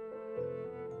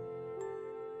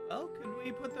 Well, could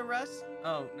we put the rest?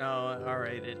 Oh, no. All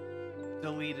right. It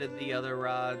deleted the other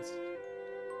rods.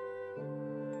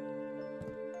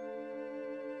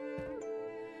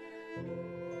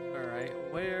 All right.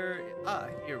 Where? Ah,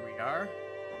 here we are.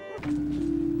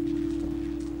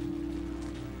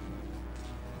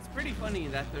 It's pretty funny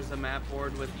that there's a map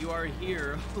board with "you are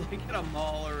here," like at a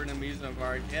mall or an amusement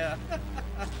park. Yeah.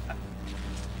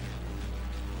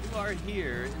 You are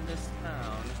here in this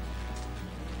town.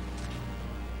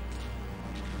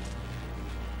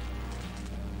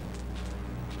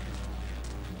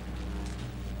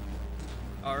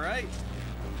 All right,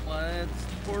 let's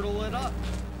portal it up.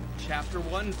 Chapter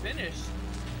 1 finished.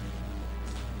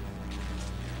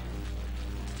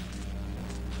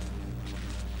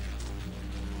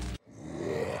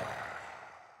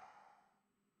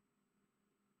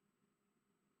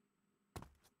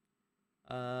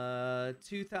 Uh,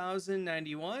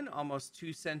 2091, almost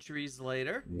 2 centuries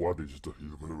later. What is the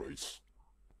human race?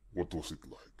 What was it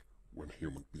like when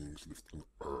human beings lived on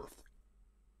Earth?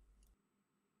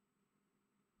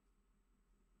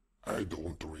 I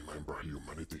don't remember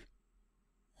humanity.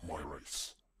 My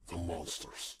race, the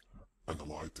monsters,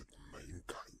 annihilated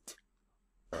mankind.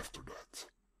 After that,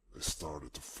 they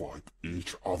started to fight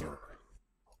each other.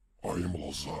 I am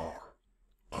Lazar,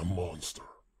 a monster.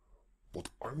 But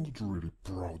I'm not really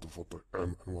proud of what I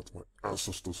am and what my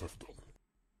ancestors have done.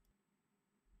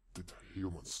 Did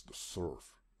humans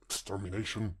deserve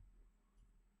extermination?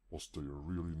 Was there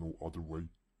really no other way?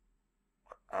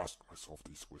 I ask myself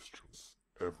these questions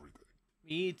every day.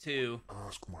 Me too.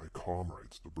 Ask my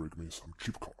comrade to bring me some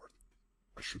chip card.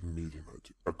 I should meet him at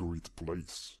the agreed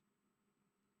place.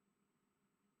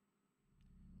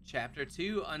 Chapter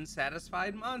 2,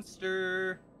 Unsatisfied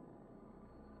Monster.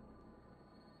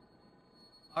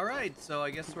 Alright, so I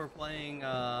guess we're playing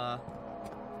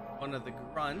one of the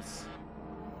grunts.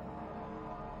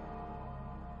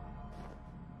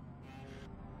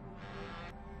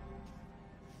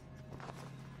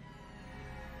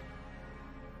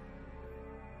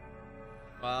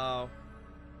 Wow.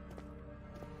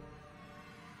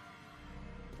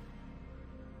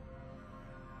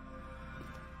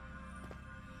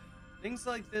 Things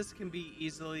like this can be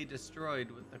easily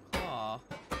destroyed with the claw.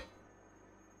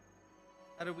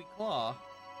 How do we claw?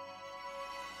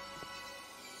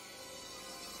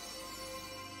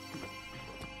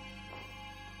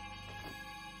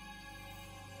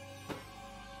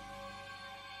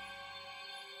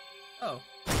 Oh.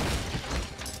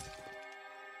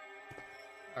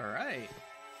 All right.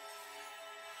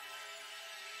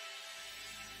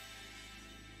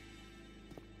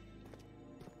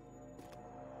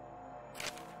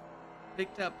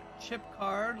 Picked up chip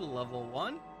card, level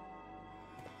 1.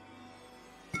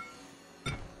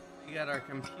 We got our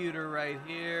computer right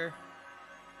here.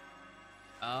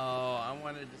 Oh, I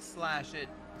wanted to slash it.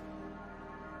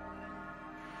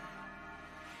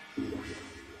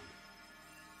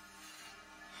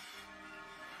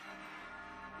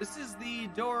 This is the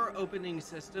door opening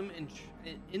system.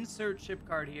 Insert chip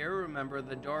card here. Remember,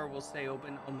 the door will stay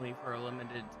open only for a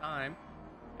limited time.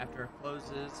 After it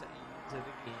closes, use it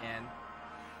again.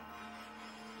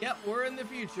 Yep, we're in the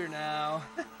future now.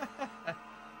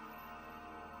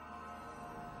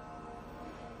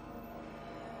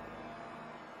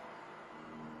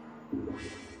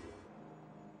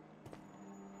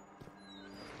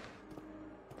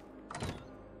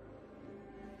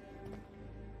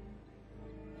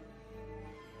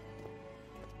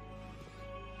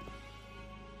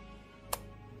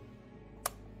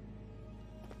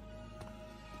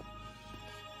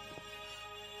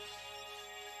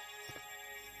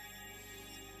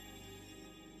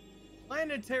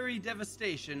 Planetary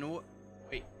devastation.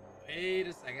 Wait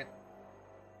a second.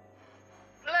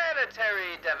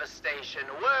 Planetary devastation.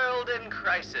 World in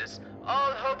crisis.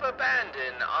 All hope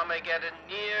abandoned. Armageddon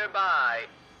nearby.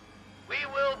 We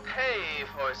will pay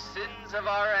for sins of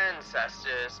our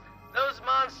ancestors. Those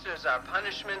monsters are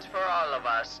punishment for all of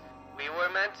us. We were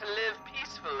meant to live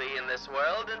peacefully in this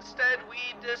world. Instead,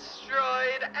 we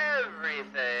destroyed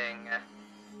everything.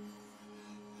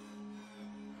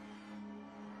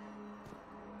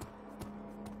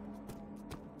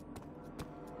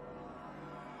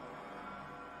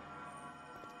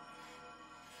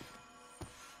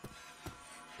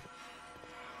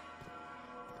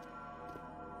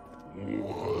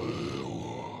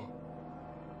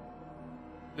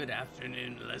 Good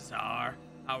afternoon, Lazar.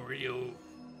 How are you?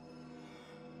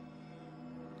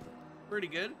 Pretty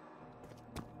good.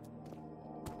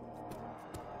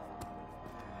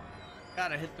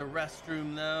 Gotta hit the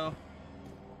restroom, though.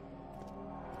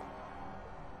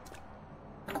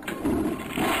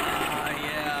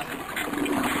 Yeah.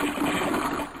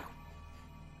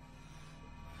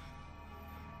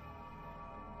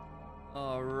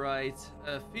 Alright.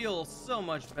 Feel so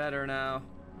much better now.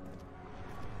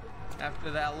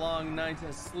 After that long night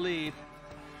of sleep.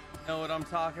 Know what I'm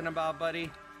talking about,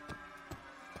 buddy?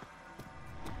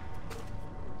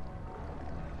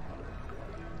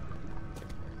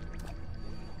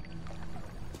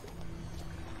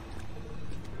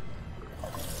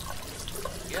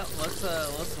 Yep,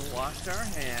 let's wash our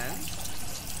hands.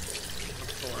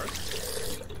 Of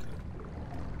course.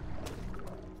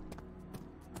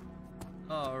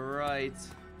 All right.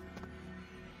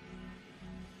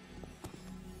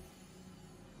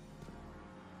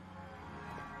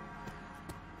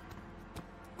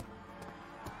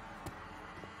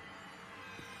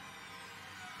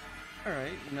 All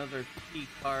right, another key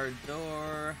card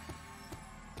door.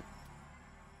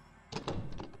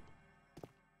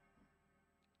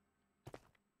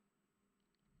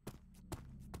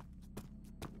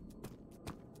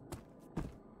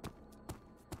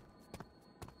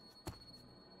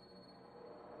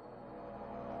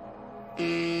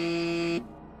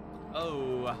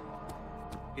 Oh,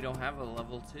 we don't have a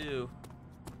level 2.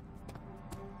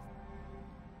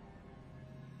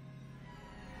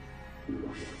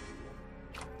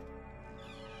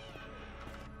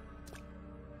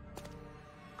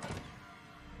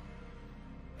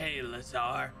 Hey,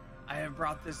 Lazar, I have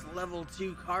brought this level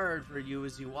 2 card for you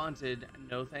as you wanted.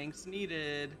 No thanks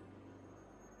needed.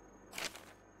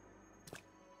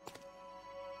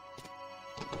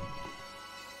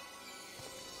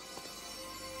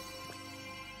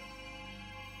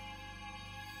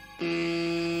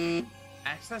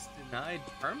 Access denied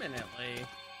permanently.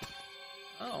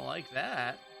 I don't like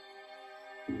that.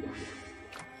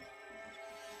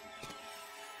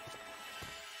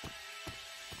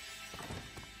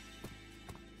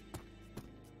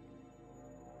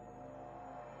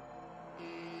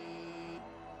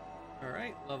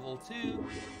 Alright, level 2.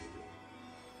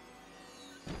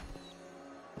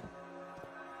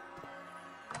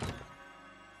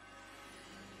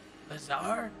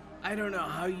 Lazar? I don't know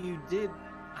how you did.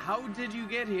 How did you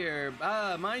get here?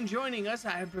 Mind joining us?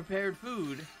 I have prepared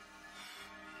food.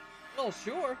 Well,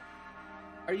 sure.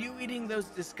 Are you eating those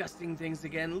disgusting things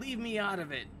again? Leave me out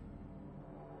of it.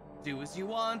 Do as you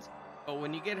want, but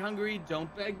when you get hungry,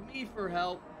 don't beg me for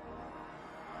help.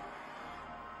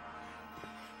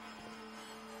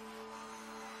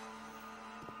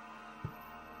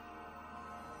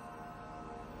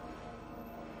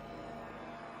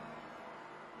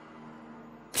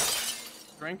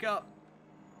 Drink up.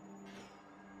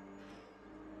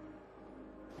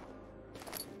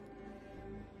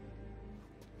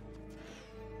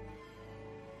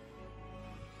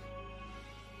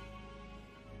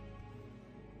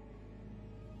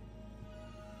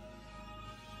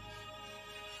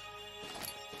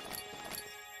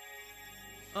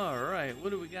 All right, what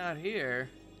do we got here?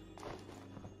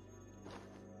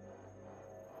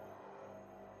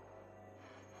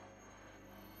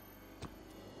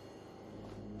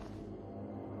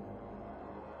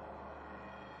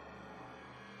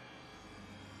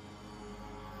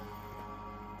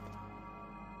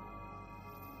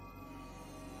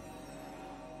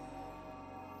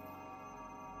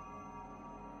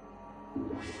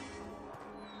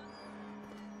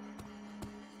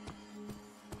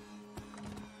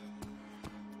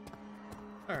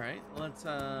 All right, let's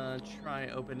try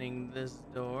opening this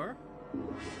door.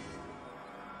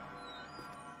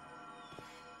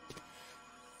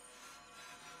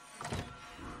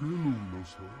 Hello,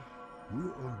 Lazar.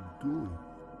 Where are you going?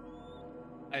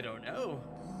 I don't know.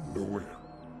 Nowhere.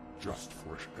 Just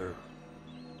fresh air.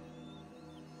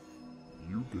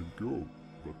 You can go,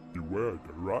 but beware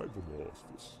the rival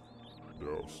monsters. They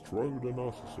are stronger than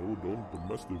us, so don't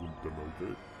mess with them,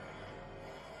 okay?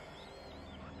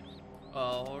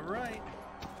 All right.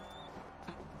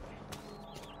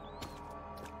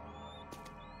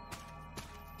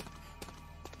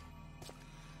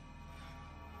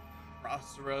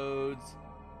 Crossroads.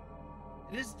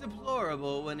 It is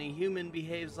deplorable when a human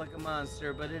behaves like a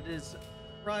monster, but it is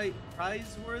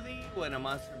praiseworthy when a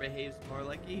monster behaves more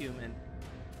like a human.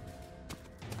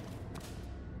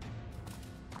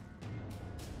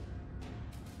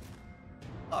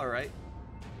 All right,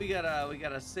 we got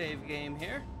a save game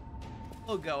here.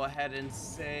 We'll go ahead and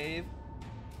save.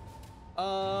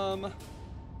 We'll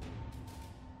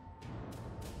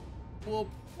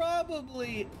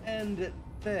probably end it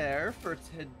there for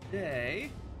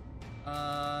today.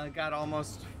 Got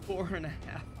almost 4.5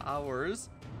 hours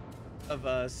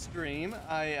of stream.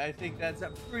 I think that's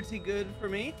pretty good for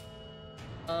me.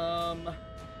 I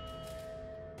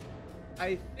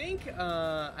think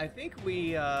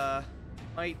we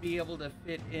might be able to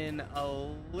fit in a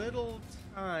little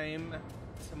time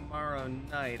tomorrow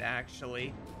night,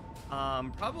 actually.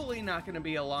 Probably not going to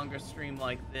be a longer stream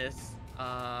like this.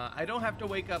 I don't have to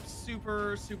wake up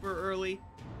super early,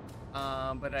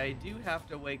 but I do have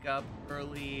to wake up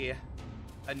early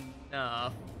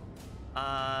enough.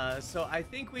 So I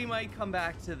think we might come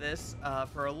back to this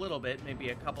for a little bit,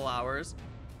 maybe a couple hours,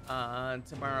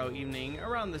 tomorrow evening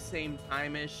around the same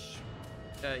time-ish,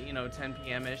 10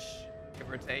 p.m.-ish, give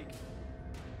or take.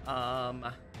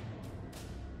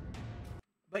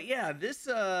 But yeah, this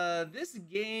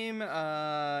game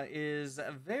is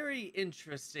very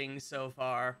interesting so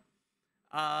far.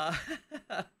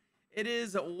 It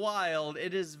is wild.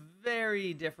 It is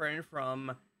very different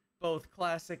from both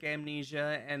classic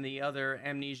Amnesia and the other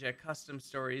Amnesia custom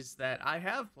stories that I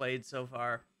have played so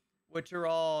far, which are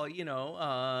all,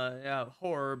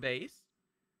 horror based.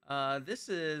 This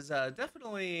is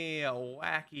definitely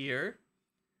wackier.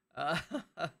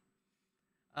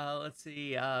 Let's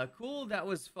see. Cool. That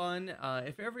was fun.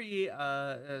 If every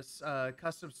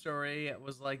custom story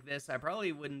was like this, I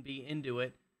probably wouldn't be into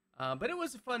it. But it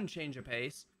was a fun change of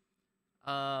pace.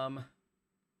 Oh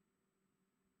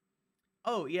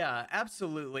yeah,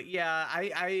 absolutely. Yeah,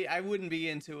 I wouldn't be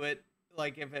into it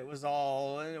like if it was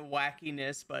all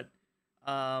wackiness, but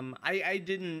I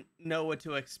didn't know what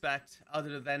to expect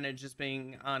other than it just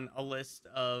being on a list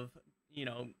of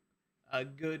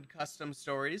good custom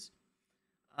stories.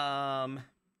 It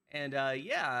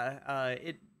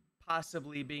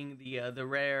possibly being the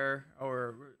rare /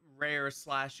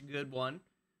 good one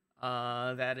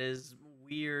that is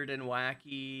weird and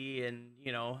wacky and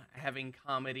having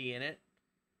comedy in it.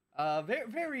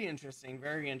 Very interesting,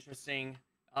 very interesting.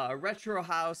 Retro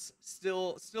house,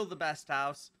 still the best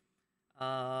house.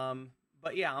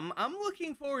 But yeah, I'm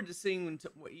looking forward to seeing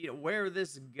where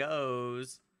this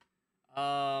goes.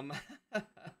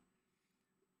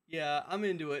 Yeah, I'm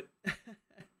into it.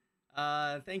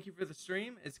 Thank you for the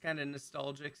stream. It's kind of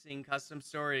nostalgic seeing custom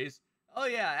stories. Oh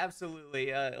yeah,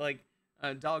 absolutely.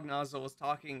 Dog Nozzle was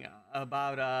talking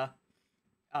about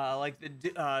like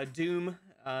the Doom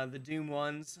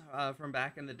ones from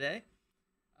back in the day.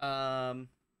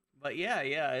 But yeah,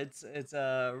 it's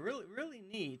really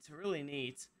neat, really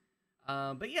neat.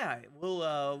 But yeah,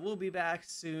 we'll be back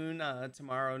soon,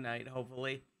 tomorrow night,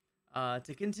 hopefully,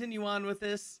 to continue on with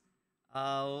this.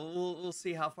 We'll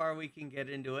see how far we can get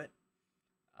into it.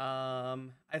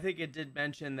 I think it did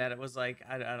mention that it was like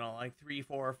I don't know, like 3,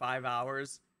 4, or 5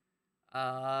 hours.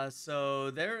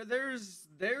 So there's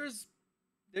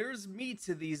meat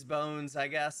to these bones, I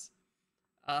guess.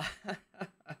 Uh,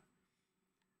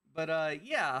 but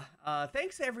yeah,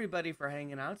 thanks everybody for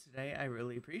hanging out today. I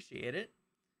really appreciate it.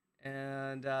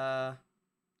 And I'll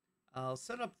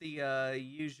set up the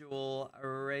usual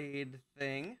raid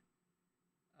thing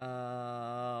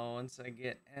once I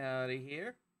get out of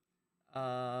here.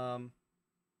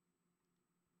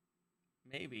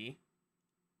 Maybe.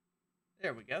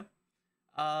 There we go.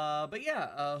 But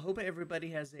yeah, hope everybody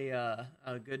has a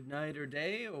good night or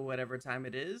day or whatever time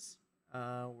it is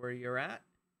where you're at.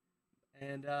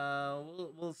 And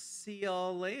we'll see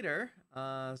y'all later.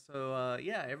 So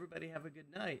yeah, everybody have a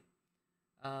good night.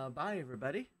 Bye,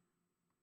 everybody.